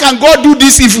 How can God do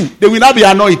this evil? They will not be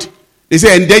annoyed. They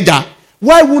say, endanger.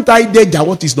 Why won't I endanger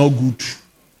what is not good?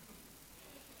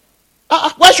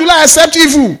 Why should I accept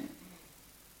evil?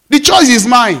 The choice is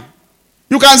mine.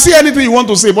 You can say anything you want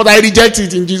to say, but I reject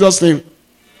it in Jesus' name.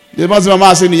 The Muslim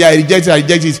saying, yeah, I reject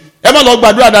it. Ever Lord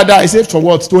Badua I say, for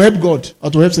what? To help God or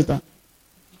to help Satan?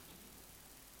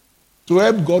 To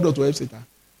help God or to help Satan?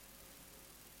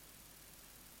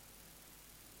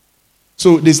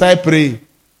 So they started praying.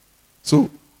 So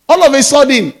all of a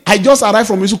sudden, I just arrived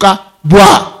from Isuka.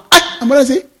 Boah! I'm going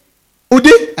to say,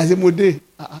 Ode? I said, Mode.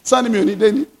 Send me on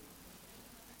it.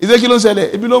 He said, Kilo Sele.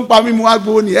 If you don't pay me,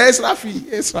 Muagboni. Extra fee.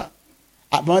 Extra.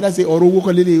 My mother said, Oro wo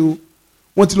kolele o.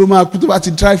 Want to know to ba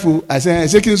ti drive o. I said,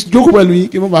 Joko pẹ̀lú yín,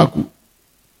 kí mo bá kú.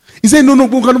 He said, no,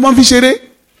 kan mo fi ṣeré.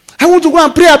 I want to go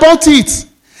and pray about it.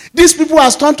 These people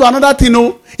have turned to another thing.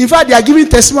 No, in fact, they are giving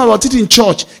testimony about it in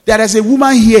church. There is a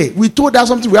woman here. We told her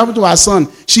something will happen to her son.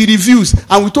 She refused,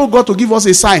 and we told God to give us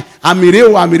a sign.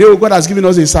 Amireo, God has given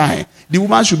us a sign. The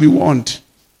woman should be warned.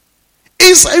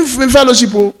 It's in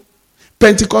fellowship,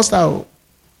 Pentecostal.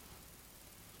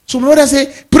 So my mother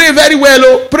say, pray very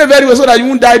well, so that you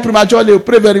won't die prematurely.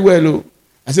 Pray very well.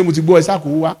 I said,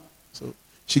 so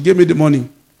she gave me the money.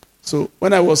 So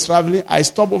when I was traveling, I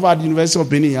stopped over at the University of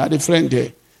Benin. I had a friend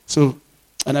there. So,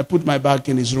 and I put my bag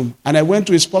in his room. And I went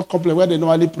to a sport complex where they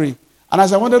normally pray. And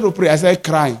as I wanted to pray, I started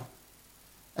crying.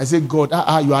 I said, God,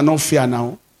 you are not fair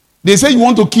now. They say you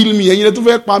want to kill me. And you let to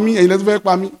work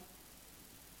me.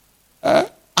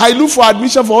 I look for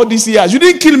admission for all these years. You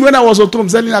didn't kill me when I was at home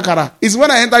selling akara. It's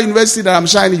when I enter university that I'm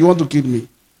shining. You want to kill me.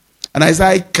 And I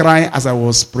started crying as I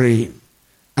was praying.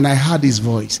 And I heard his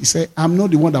voice. He said, I'm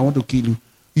not the one that want to kill you.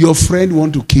 Your friend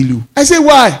want to kill you. I said,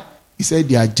 why? He said,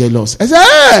 they are jealous. I said,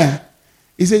 hey.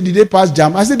 He said, did they pass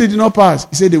jam? I said, they did not pass.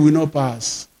 He said, they will not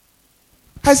pass.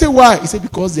 I said, why? He said,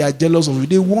 because they are jealous of you.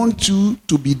 They want you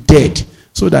to be dead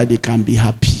so that they can be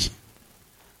happy.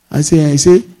 I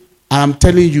said, I am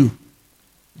telling you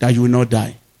that you will not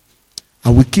die. I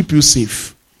will keep you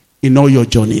safe in all your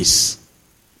journeys.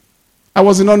 I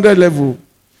was in 100 level.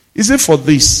 He said, for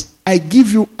this, I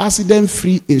give you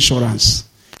accident-free insurance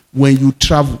when you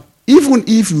travel. Even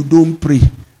if you don't pray,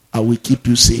 I will keep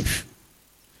you safe.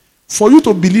 For you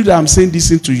to believe that I'm saying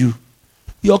this to you,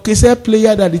 your cassette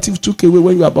player that the thief took away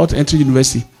when you were about to enter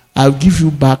university, I'll give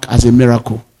you back as a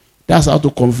miracle. That's how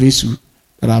to convince you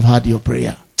that I've heard your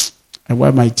prayer. I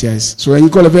wipe my tears. So when you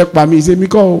call a back by me, he said,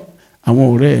 Miko, I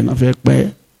won't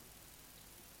read.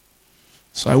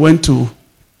 So I went to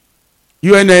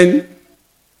UNN,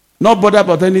 not bother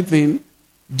about anything,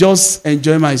 just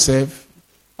enjoy myself.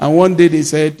 And one day they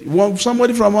said,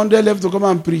 somebody from 100 left to come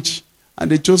and preach.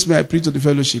 And they chose me, I preached to the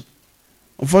fellowship.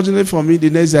 Unfortunately for me, the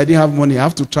next day I didn't have money. I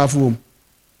have to travel home.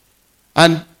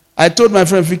 And I told my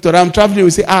friend Victor, I'm traveling.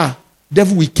 We say,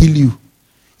 devil will kill you.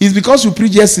 It's because you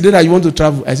preached yesterday that you want to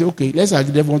travel. I said, okay, let's say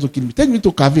the devil want to kill me. Take me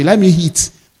to cafe. Let me hit.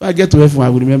 So I get to heaven, I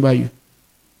will remember you.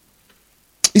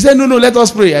 He said, no, let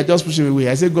us pray. I just pushed him away.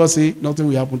 I said, God say, nothing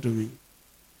will happen to me.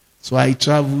 So I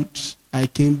traveled. I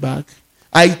came back.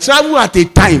 I traveled at a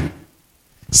time,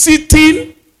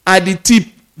 sitting at the tip,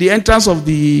 the entrance of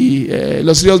the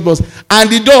Los Rios bus, and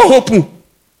the door open.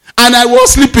 And I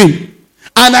was sleeping.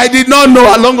 And I did not know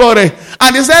how long already.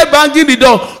 And they said, banging the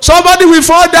door. Somebody will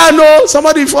fall down. No,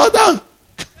 somebody will fall down.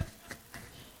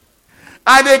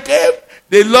 And they came.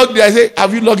 They locked me. I said,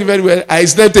 have you locked it very well? I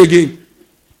slept again.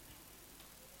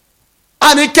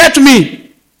 And he kept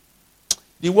me.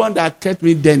 The one that kept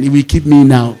me then, he will keep me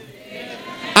now.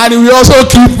 And he will also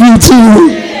keep me too.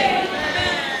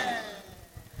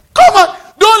 Come on.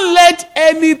 Don't let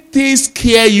anything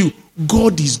scare you.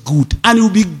 God is good. And it will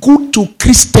be good to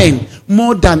Christians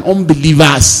more than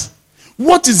unbelievers.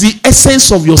 What is the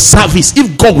essence of your service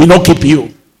if God will not keep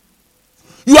you?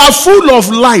 You are full of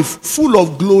life, full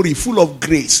of glory, full of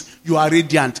grace. You are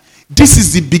radiant. This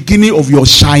is the beginning of your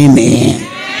shining.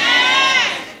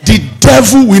 The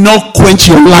devil will not quench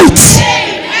your light.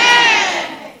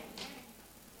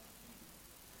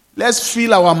 Let's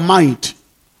fill our mind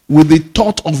with the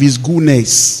thought of his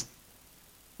goodness.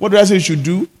 What do I say you should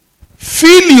do?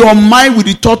 Fill your mind with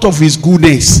the thought of his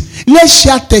goodness. Let's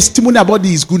share testimony about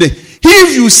his goodness.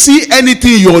 If you see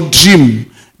anything in your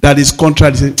dream that is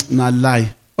contrary, say, nah,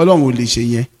 lie. It's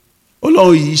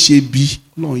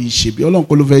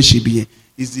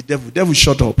the devil. Devil,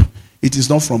 shut up. It is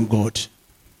not from God.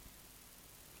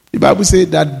 The Bible says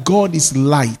that God is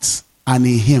light, and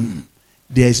in him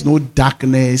there is no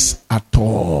darkness at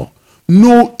all.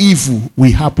 No evil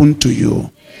will happen to you.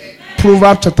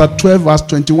 Proverbs chapter 12 verse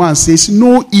 21 says,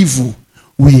 no evil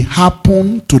will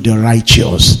happen to the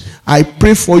righteous. I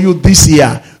pray for you this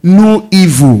year, no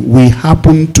evil will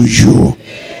happen to you.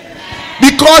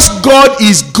 Because God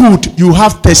is good, you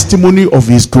have testimony of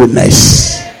his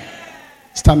goodness.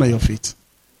 Stand on your feet.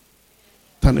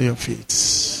 Stand on your feet.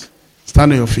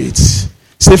 Stand on your feet.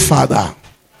 Say, Father,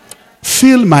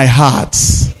 fill my heart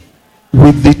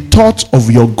with the thought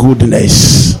of your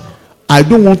goodness. I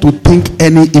don't want to think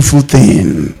any evil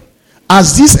thing.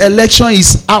 As this election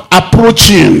is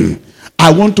approaching,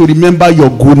 I want to remember your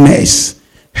goodness.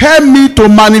 Help me to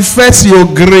manifest your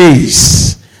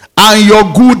grace and your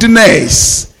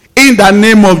goodness in the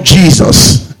name of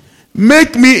Jesus.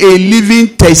 Make me a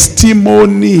living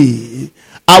testimony.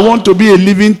 I want to be a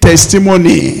living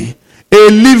testimony, a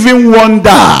living wonder.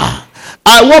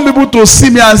 I want people to see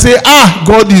me and say,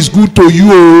 God is good to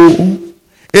you.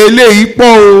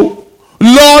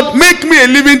 Lord, make me a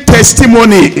living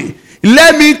testimony.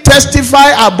 Let me testify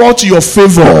about your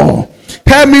favor.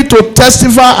 Help me to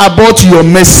testify about your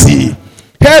mercy.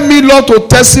 Help me, Lord, to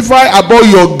testify about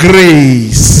your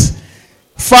grace.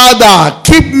 Father,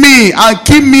 keep me and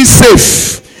keep me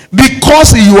safe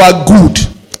because you are good.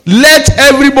 Let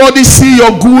everybody see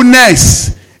your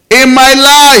goodness in my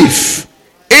life.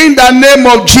 In the name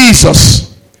of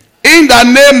Jesus. In the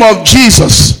name of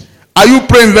Jesus. Are you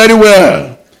praying very well?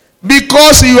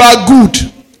 Because you are good,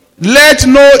 let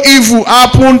no evil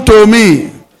happen to me.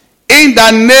 In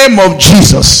the name of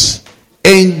Jesus.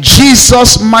 In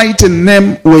Jesus' mighty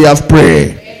name we have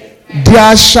prayed.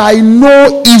 There shall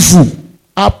no evil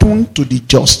happen to the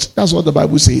just. That's what the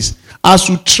Bible says. As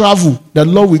you travel, the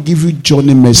Lord will give you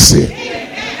journey mercy.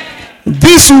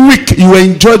 This week, you will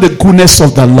enjoy the goodness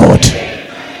of the Lord.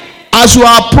 As you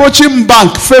are approaching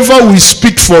bank, favor will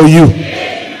speak for you.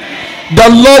 The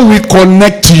Lord will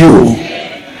connect you.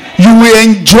 You will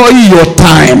enjoy your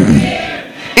time.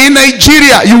 In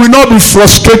Nigeria, you will not be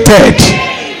frustrated.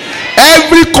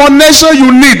 Every connection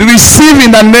you need, receive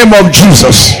in the name of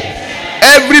Jesus.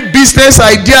 Every business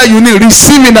idea you need,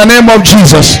 receive in the name of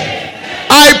Jesus.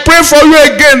 I pray for you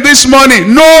again this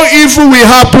morning. No evil will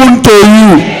happen to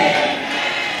you.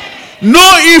 No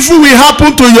evil will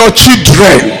happen to your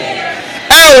children.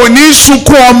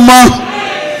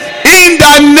 In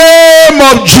the name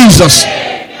of Jesus.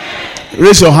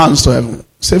 Raise your hands to heaven.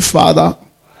 Say, Father,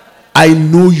 I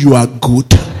know you are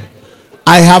good.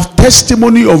 I have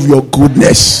testimony of your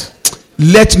goodness.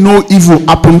 Let no evil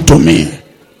happen to me.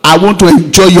 I want to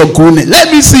enjoy your goodness.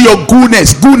 Let me see your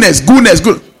goodness.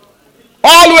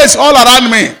 Always all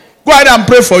around me. Go ahead and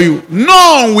pray for you.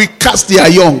 None will cast their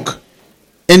young.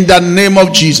 In the name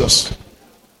of Jesus.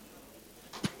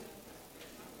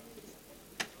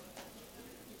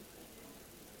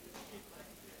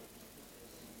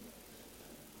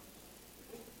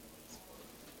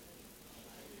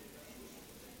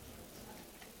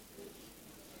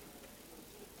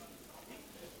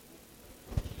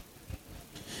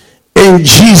 In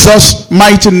Jesus'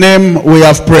 mighty name we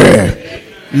have prayer.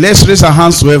 Let's raise our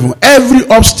hands to heaven. Every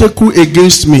obstacle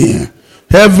against me,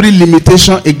 every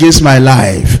limitation against my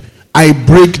life, I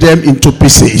break them into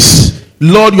pieces.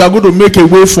 Lord, you are going to make a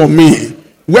way for me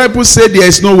where people say there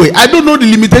is no way. I don't know the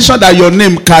limitation that your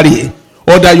name carry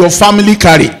or that your family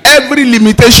carry. Every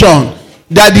limitation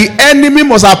that the enemy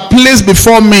must have placed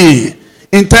before me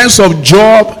in terms of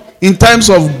job, in terms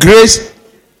of grace,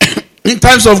 in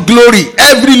terms of glory,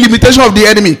 every limitation of the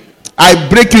enemy, I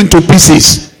break you into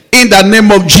pieces. In the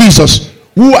name of Jesus.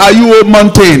 Who are you, O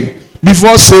mountain?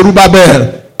 Before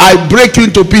Zerubbabel, I break you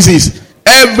into pieces.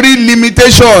 Every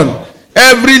limitation.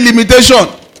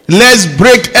 Let's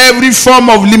break every form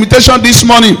of limitation this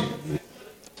morning.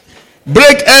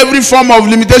 Break every form of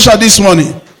limitation this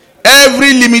morning.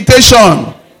 Every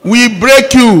limitation, we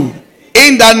break you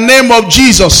in the name of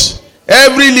Jesus.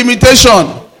 Every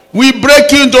limitation, we break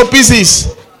you into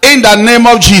pieces in the name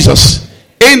of Jesus.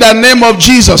 In the name of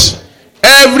Jesus.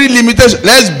 Every limitation,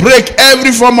 let's break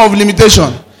every form of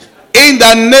limitation. In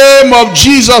the name of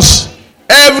Jesus.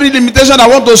 Every limitation that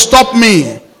want to stop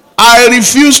me, I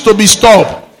refuse to be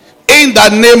stopped. In the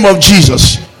name of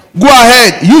Jesus. Go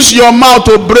ahead. Use your mouth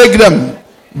to break them.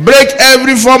 Break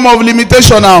every form of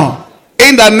limitation now.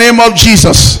 In the name of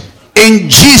Jesus. In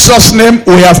Jesus' name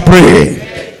we have prayed.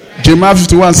 Jeremiah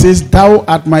 51 says, Thou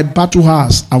art my battle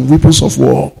axe and weapons of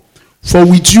war. For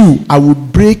with you I will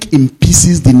break in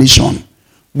pieces the nation.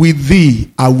 With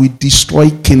thee I will destroy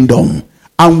kingdom.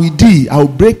 And with thee I will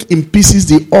break in pieces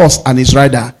the horse and his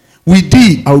rider. With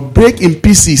thee I will break in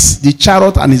pieces the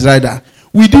chariot and his rider.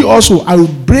 With thee also I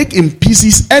will break in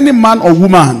pieces any man or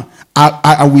woman.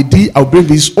 With thee I will bring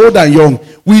this old and young.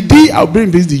 With thee I will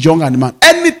bring this the young and the man.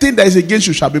 Anything that is against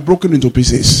you shall be broken into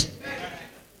pieces.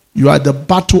 You are the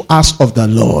battle axe of the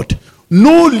Lord.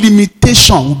 No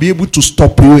limitation will be able to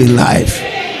stop you in life.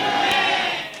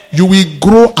 You will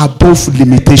grow above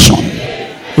limitation.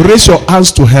 Raise your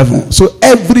hands to heaven. So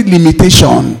every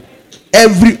limitation,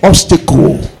 every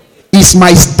obstacle is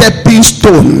my stepping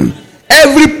stone.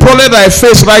 Every problem that I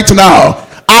face right now,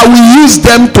 I will use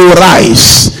them to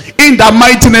rise. In the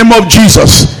mighty name of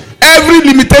Jesus. Every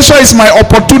limitation is my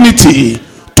opportunity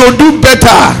to do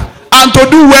better and to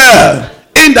do well.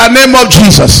 In the name of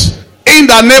Jesus. In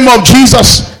the name of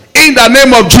Jesus. In the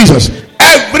name of Jesus.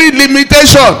 Every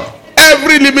limitation.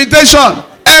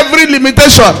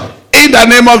 In the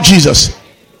name of Jesus.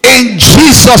 In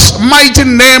Jesus' mighty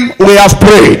name we have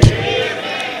prayed.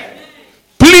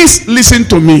 Please listen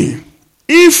to me.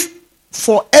 If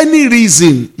for any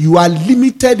reason you are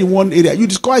limited in one area, you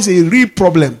discover it's a real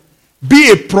problem,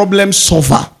 be a problem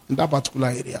solver in that particular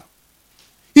area.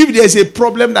 If there is a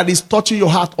problem that is touching your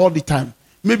heart all the time,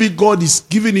 maybe God is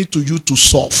giving it to you to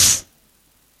solve.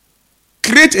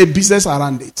 Create a business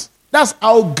around it. That's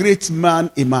how great men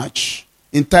emerge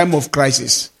in time of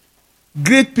crisis.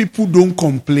 Great people don't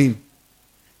complain.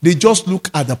 They just look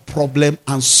at the problem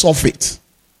and solve it.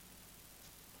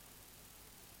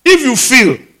 If you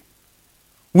feel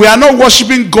we are not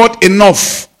worshiping God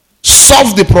enough,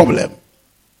 solve the problem.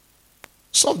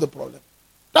 Solve the problem.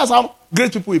 That's how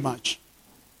great people emerge.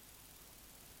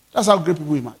 That's how great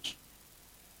people emerge.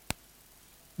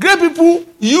 Great people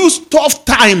use tough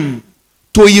time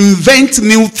to invent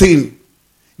new things.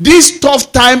 This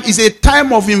tough time is a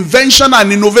time of invention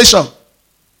and innovation.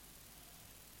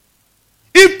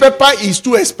 If pepper is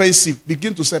too expensive,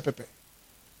 begin to sell pepper.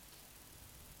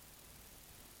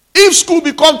 If school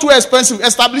becomes too expensive,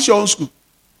 establish your own school.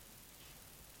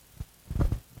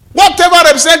 Whatever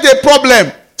represents a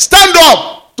problem, stand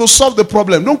up to solve the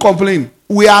problem. Don't complain.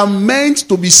 We are meant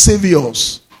to be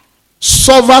saviors,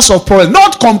 solvers of problems,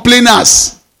 not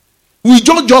complainers. We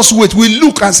don't just wait. We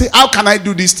look and say, how can I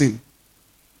do this thing?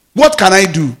 What can I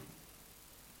do?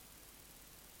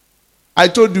 I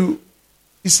told you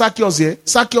Is Zacchaeus here?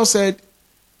 Zacchaeus said,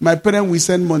 my parents will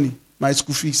send money, my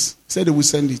school fees. He said they will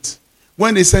send it.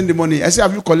 When they send the money, I said,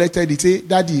 have you collected it? He said,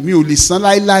 Daddy, me will listen,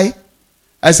 lie.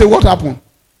 I said, what happened?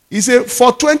 He said,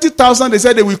 for 20,000, they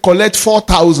said they will collect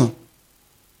 4,000.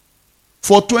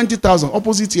 For 20,000,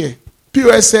 opposite here.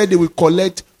 POS said they will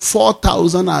collect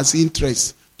 4,000 as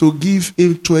interest to give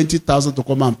him 20,000 to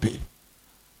come and pay.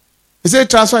 He said,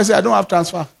 transfer. I said, I don't have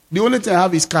transfer. The only thing I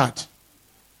have is card.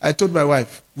 I told my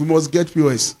wife, we must get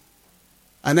POS.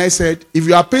 And I said, if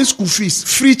you are paying school fees,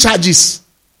 free charges.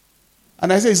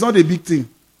 And I said, it's not a big thing.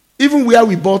 Even where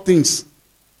we bought things,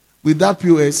 with that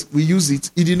POS, we use it.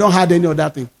 It did not have any other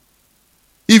thing.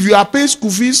 If you are paying school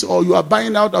fees or you are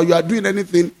buying out or you are doing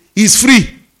anything, it's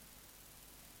free.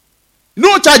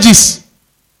 No charges.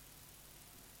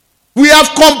 We have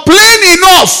complained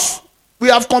enough. We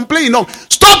have complained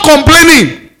enough. Stop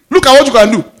complaining. Look at what you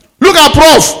can do. Look at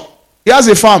Prof. He has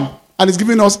a farm and he's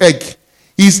giving us egg.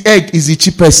 His egg is the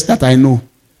cheapest that I know.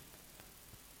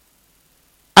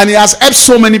 And he has helped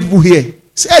so many people here.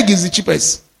 His egg is the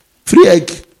cheapest. Free egg.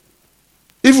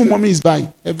 Even mommy is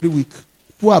buying every week.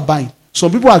 People are buying.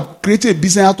 Some people are creating a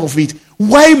business out of it.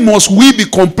 Why must we be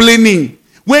complaining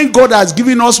when God has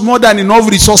given us more than enough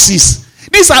resources?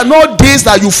 These are not days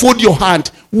that you fold your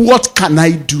hand. What can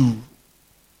I do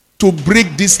to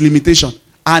break this limitation?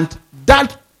 And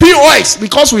that POS,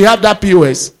 because we have that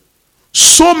POS,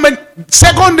 so many,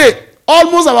 second day,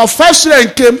 almost about 5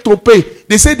 children came to pay.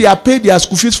 They said they have paid their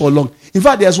school fees for long. In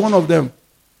fact, there's one of them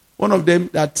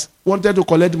that wanted to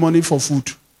collect money for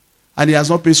food. And he has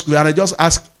not paid school. And I just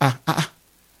asked,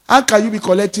 how can you be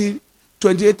collecting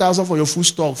 28,000 for your food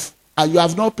stuff? And you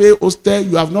have not paid hostel,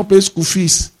 you have not paid school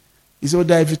fees. He said,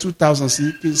 oh, if 2,000,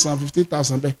 see,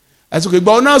 15,000. I said, okay,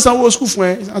 but now some school for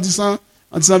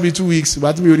until be 2 weeks.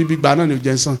 But me already big banana with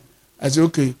Jensen. I said,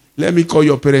 okay, let me call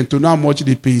your parent to know how much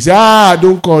they pay. He said,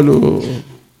 don't call. Oh.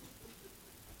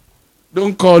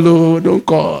 Don't call. Oh. Don't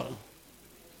call.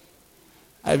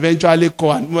 I eventually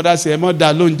call and mother said, mother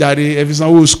alone jare every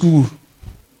Sunday school.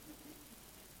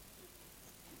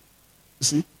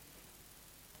 See?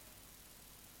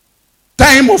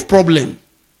 Time of problem.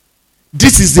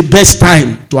 This is the best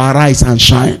time to arise and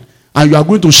shine. And you are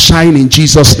going to shine in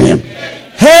Jesus' name.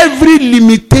 Every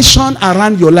limitation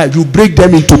around your life, you break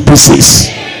them into pieces.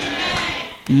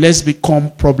 Let's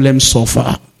become problem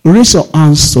solver. Raise your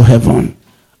hands to heaven.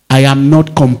 I am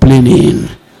not complaining.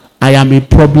 I am a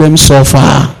problem solver.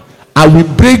 I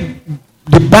will break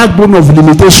the backbone of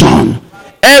limitation.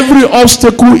 Every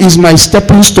obstacle is my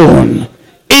stepping stone.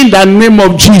 In the name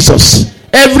of Jesus.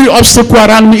 Every obstacle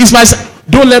around me is my...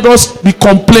 Don't let us be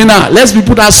complainer. Let's be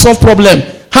put that solve problem.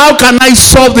 How can I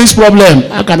solve this problem?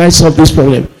 How can I solve this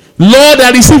problem? Lord,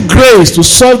 I receive grace to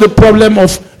solve the problem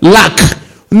of lack.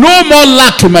 No more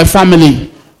lack in my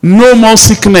family. No more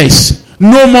sickness.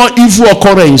 No more evil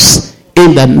occurrence.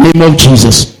 In the name of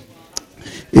Jesus.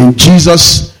 In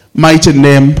Jesus' mighty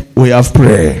name, we have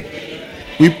prayed.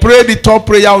 We pray the top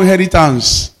prayer of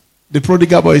inheritance. The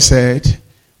prodigal boy said,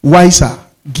 Wiser,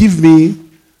 give me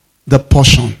the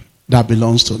portion that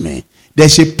belongs to me.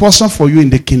 There's a portion for you in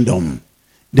the kingdom.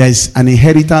 There's an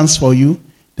inheritance for you.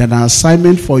 There's an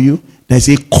assignment for you. There's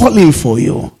a calling for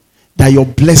you. That your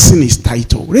blessing is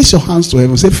titled. Raise your hands to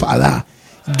heaven. Say, Father,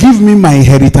 give me my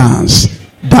inheritance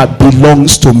that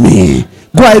belongs to me.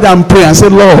 Go ahead and pray and say,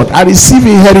 Lord, I receive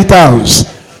inheritance.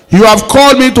 You have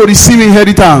called me to receive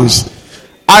inheritance.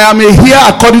 I am here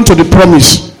according to the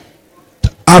promise.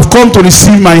 I've come to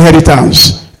receive my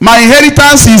inheritance. My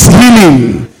inheritance is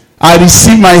healing. I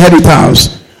receive my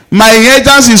inheritance. My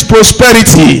inheritance is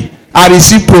prosperity. I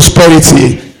receive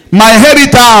prosperity. My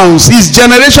inheritance is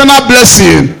generational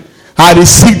blessing. I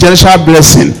receive generational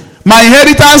blessing. My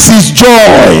inheritance is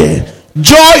joy.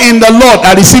 Joy in the Lord.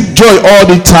 I receive joy all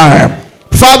the time.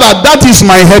 Father, that is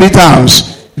my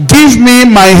inheritance. Give me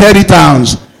my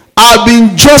inheritance. I've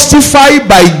been justified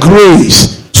by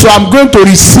grace. So I'm going to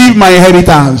receive my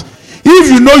inheritance.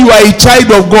 If you know you are a child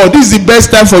of God, this is the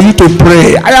best time for you to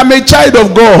pray. I am a child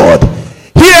of God.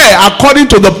 Here, according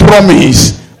to the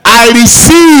promise, I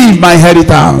receive my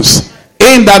inheritance.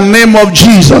 In the name of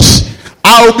Jesus.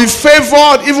 I will be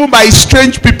favored even by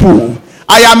strange people.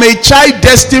 I am a child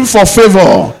destined for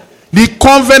favor. The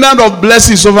covenant of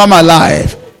blessings over my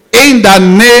life. In the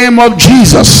name of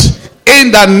Jesus.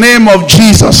 In the name of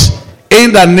Jesus.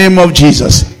 In the name of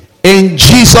Jesus. In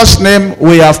Jesus' name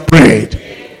we have prayed.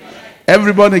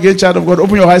 Everybody again, child of God,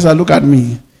 open your eyes and look at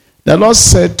me. The Lord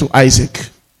said to Isaac,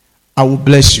 I will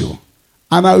bless you.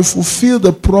 And I will fulfill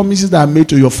the promises that I made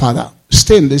to your father.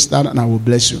 Stay in this land and I will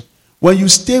bless you. When you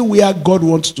stay where God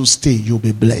wants to stay, you'll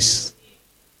be blessed.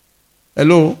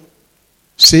 Hello?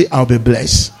 Say, I'll be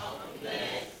blessed.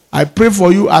 I pray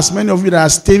for you, as many of you that are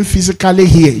staying physically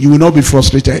here, you will not be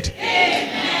frustrated.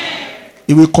 Amen.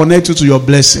 It will connect you to your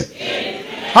blessing. Amen.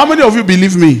 How many of you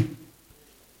believe me?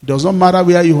 It does not matter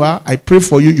where you are. I pray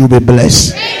for you, you'll be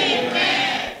blessed.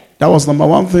 Amen. That was number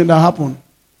one thing that happened.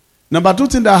 Number two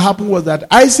thing that happened was that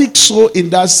Isaac sowed in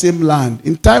that same land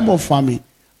in time of famine,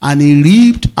 and he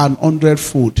reaped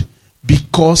 100-fold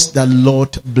because the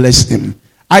Lord blessed him.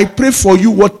 I pray for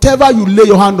you, whatever you lay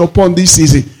your hand upon this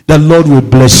season, the Lord will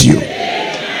bless you.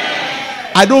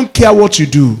 Amen. I don't care what you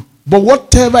do, but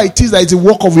whatever it is that is the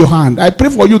work of your hand, I pray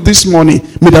for you this morning.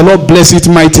 May the Lord bless it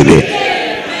mightily.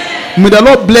 Amen. May the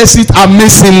Lord bless it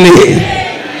amazingly.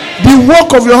 Amen. The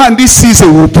work of your hand this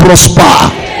season will prosper.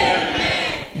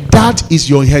 Amen. That is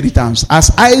your inheritance. As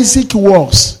Isaac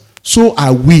was, so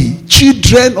are we,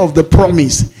 children of the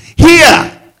promise.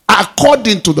 Here,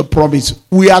 according to the promise,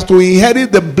 we are to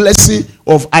inherit the blessing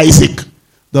of Isaac.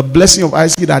 The blessing of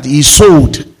Isaac that he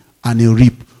sowed and he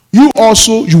reaped. You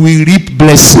also, you will reap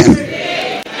blessing.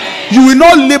 Amen. You will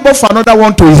not labor for another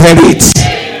one to inherit.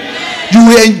 Amen. You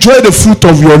will enjoy the fruit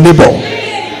of your labor.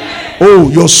 Amen. Oh,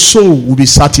 your soul will be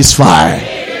satisfied.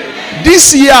 Amen.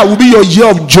 This year will be your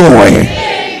year of joy.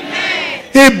 Amen.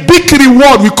 A big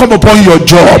reward will come upon your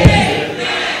job.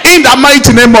 Amen. In the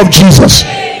mighty name of Jesus.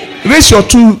 Raise your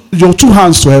two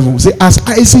hands to heaven. Say, as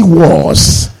Isaac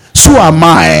was, so am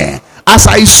I. As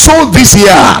I sow this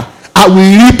year, I will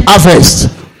reap harvest.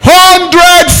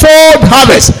 100-fold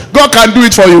harvest. God can do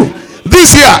it for you.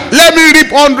 This year, let me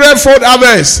reap 100-fold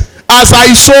harvest. As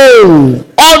I sow,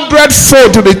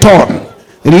 100-fold return.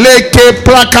 You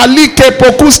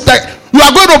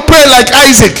are going to pray like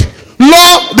Isaac.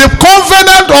 Lord, the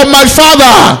covenant of my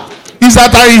father is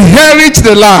that I inherit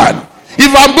the land. If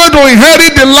I'm going to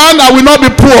inherit the land, I will not be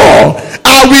poor.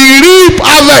 I will reap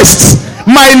harvest.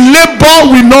 My labor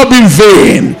will not be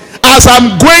vain. As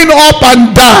I'm going up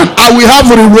and down, I will have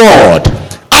reward.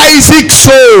 Isaac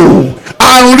sow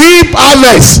and reap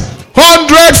harvest.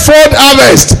 100-fold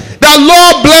harvest. The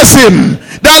Lord bless him.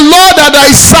 The Lord that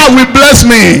I serve will bless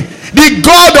me. The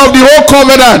God of the old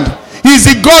covenant is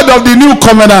the God of the new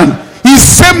covenant. He's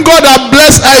the same God that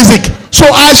blessed Isaac. So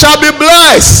I shall be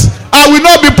blessed. I will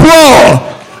not be poor.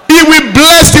 He will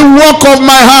bless the work of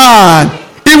my hand.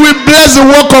 He will bless the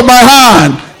work of my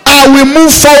hand. I will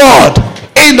move forward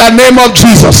in the name of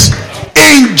Jesus.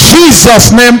 In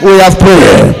Jesus' name we have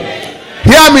prayed.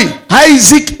 Hear me.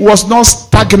 Isaac was not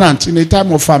stagnant in a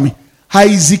time of famine.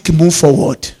 Isaac moved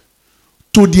forward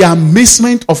to the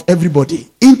amazement of everybody.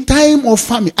 In time of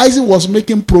famine, Isaac was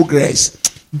making progress.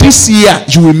 This year,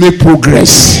 you will make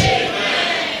progress.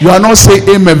 You are not saying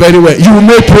amen very well. You will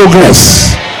make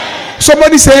progress.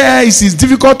 Somebody say, it is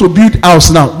difficult to build house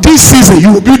now. This season,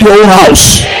 you will build your own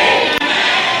house.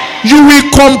 You will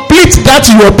complete that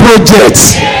your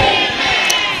project.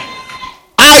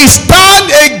 I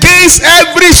stand against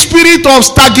every spirit of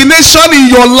stagnation in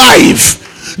your life.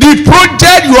 The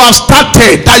project you have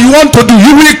started that you want to do,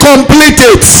 you will complete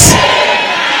it.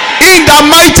 In the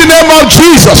mighty name of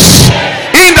Jesus.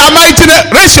 In the mighty name,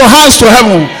 raise your hands to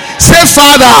heaven. Say,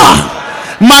 Father,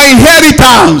 my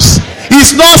inheritance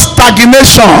is not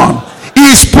stagnation, it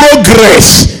is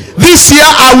progress. This year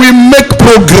I will make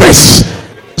progress.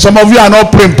 Some of you are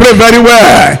not praying. Pray very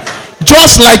well.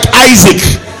 Just like Isaac.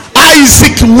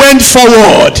 Isaac went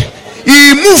forward.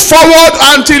 He moved forward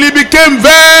until he became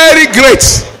very great.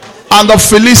 And the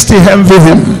Philistine envied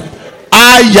him.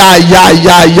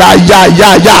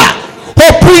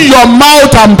 Open your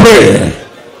mouth and pray.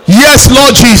 Yes,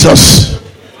 Lord Jesus.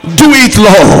 Do it,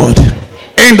 Lord,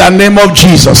 in the name of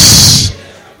Jesus.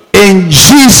 In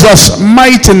Jesus'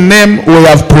 mighty name we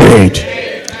have prayed.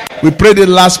 We prayed the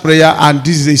last prayer, and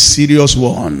this is a serious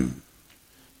one.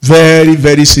 Very,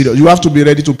 very serious. You have to be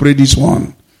ready to pray this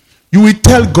one. You will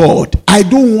tell God, I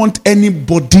don't want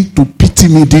anybody to pity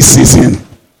me this season.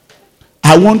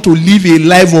 I want to live a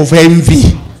life of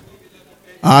envy.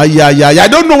 I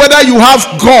don't know whether you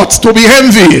have guts to be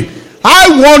envy.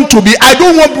 I don't want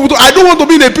to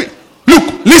be in a...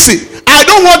 Look, listen. I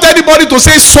don't want anybody to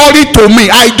say sorry to me.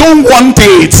 I don't want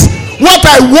it. What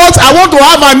I want to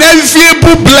have an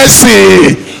enviable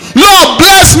blessing. Lord,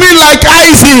 bless me like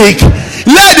Isaac.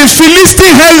 Let the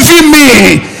Philistine envy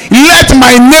me. Let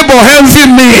my neighbor envy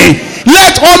me.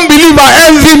 Let unbeliever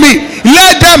envy me.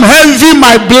 Let them envy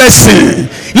my blessing.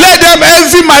 Let them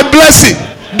envy my blessing.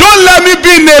 Don't let me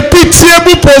be in a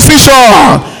pitiable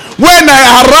position. When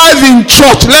I arrive in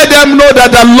church, let them know that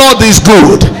the Lord is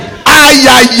good.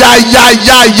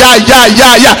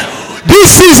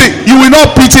 This season, you will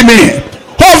not pity me.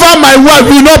 Over my wife,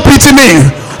 you will not pity me.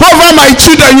 Over my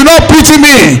children, you will not pity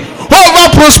me. Over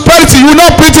prosperity, you will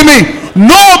not pity me.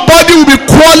 Nobody will be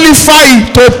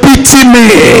qualified to pity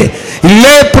me.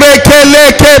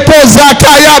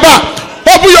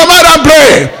 Open your mouth and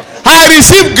pray. I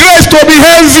receive grace to be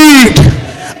envied.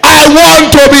 I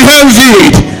want to be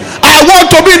envied. I want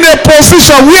to be in a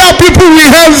position where people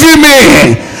will envy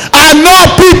me and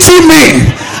not pity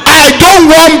me. I don't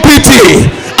want pity.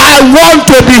 I want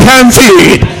to be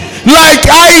envied. Like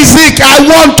Isaac, I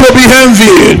want to be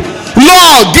envied.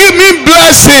 Lord, give me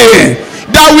blessing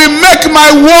that will make my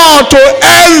world to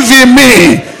envy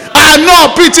me and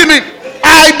not pity me.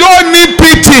 I don't need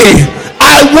pity.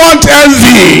 I want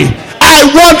envy. I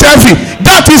want envy.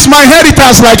 That is my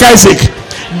inheritance, like Isaac.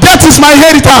 That is my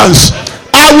inheritance.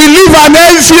 I will live an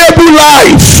enviable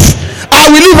life. I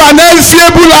will live an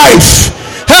enviable life.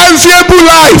 Enviable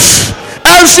life.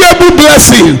 Enviable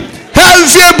blessing.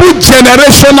 Enviable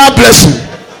generational blessing.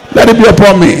 Let it be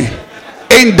upon me.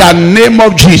 In the name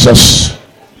of Jesus.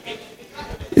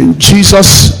 In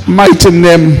Jesus' mighty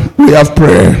name we have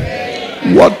prayer.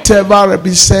 Whatever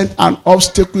represents an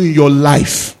obstacle in your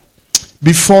life,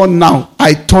 before now,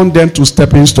 I turn them to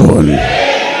stepping stone.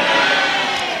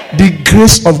 The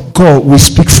grace of God will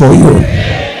speak for you.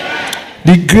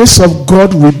 The grace of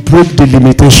God will break the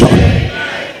limitation.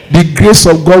 The grace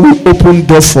of God will open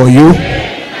door for you.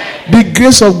 The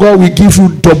grace of God will give you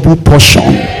double portion.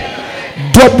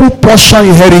 Double portion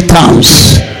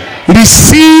inheritance.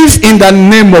 Receive in the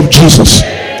name of Jesus.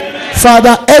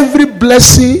 Father, every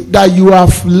blessing that you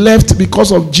have left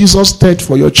because of Jesus' death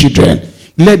for your children,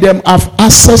 let them have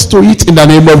access to it in the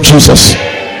name of Jesus.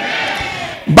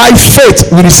 By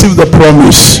faith, we receive the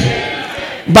promise.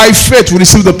 By faith, we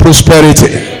receive the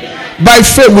prosperity. By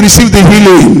faith, we receive the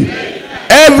healing.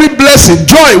 Every blessing,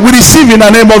 joy, we receive in the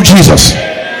name of Jesus.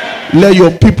 Let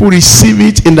your people receive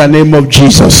it in the name of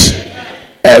Jesus.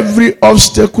 Every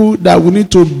obstacle that we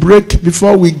need to break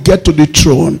before we get to the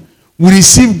throne, we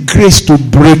receive grace to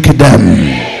break them.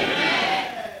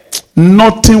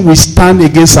 Nothing will stand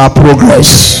against our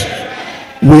progress.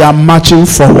 We are marching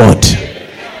forward.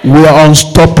 We are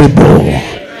unstoppable.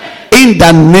 In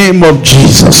the name of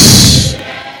Jesus.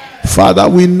 Father,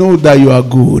 we know that you are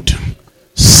good.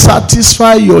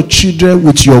 Satisfy your children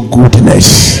with your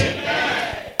goodness.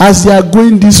 As they are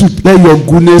going this week, let your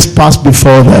goodness pass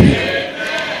before them.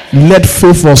 Let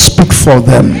favor speak for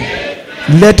them.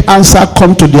 Let answer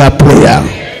come to their prayer.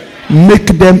 Make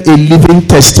them a living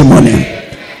testimony.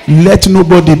 Let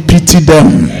nobody pity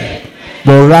them,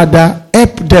 but rather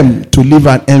help them to live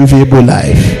an enviable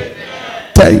life.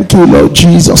 Thank you, Lord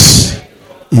Jesus.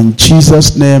 In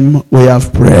Jesus' name we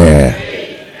have prayer.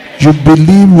 You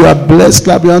believe you are blessed.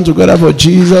 Clap your hands together for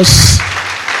Jesus.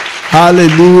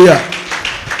 Hallelujah.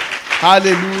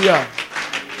 Hallelujah.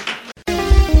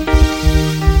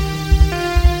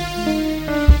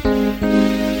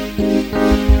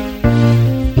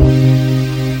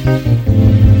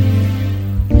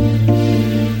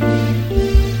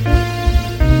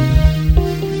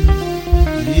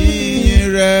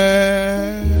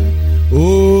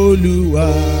 Olúwa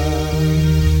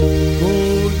kò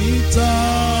ní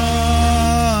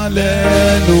tán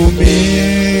lẹ́nu mi,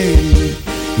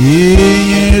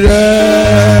 ìyìn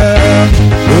rẹ̀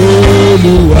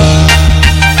Olúwa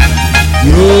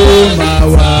yóò máa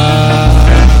wà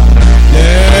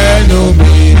lẹ́nu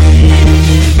mi,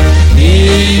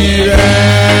 ìyìn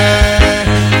rẹ̀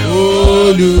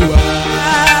Olúwa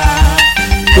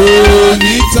kò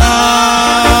ní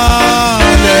tán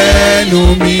lẹ́nu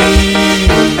mi.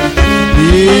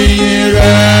 Ìyìn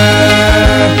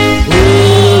rẹ̀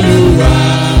Olúwa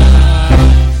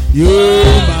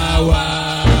yóò máa wà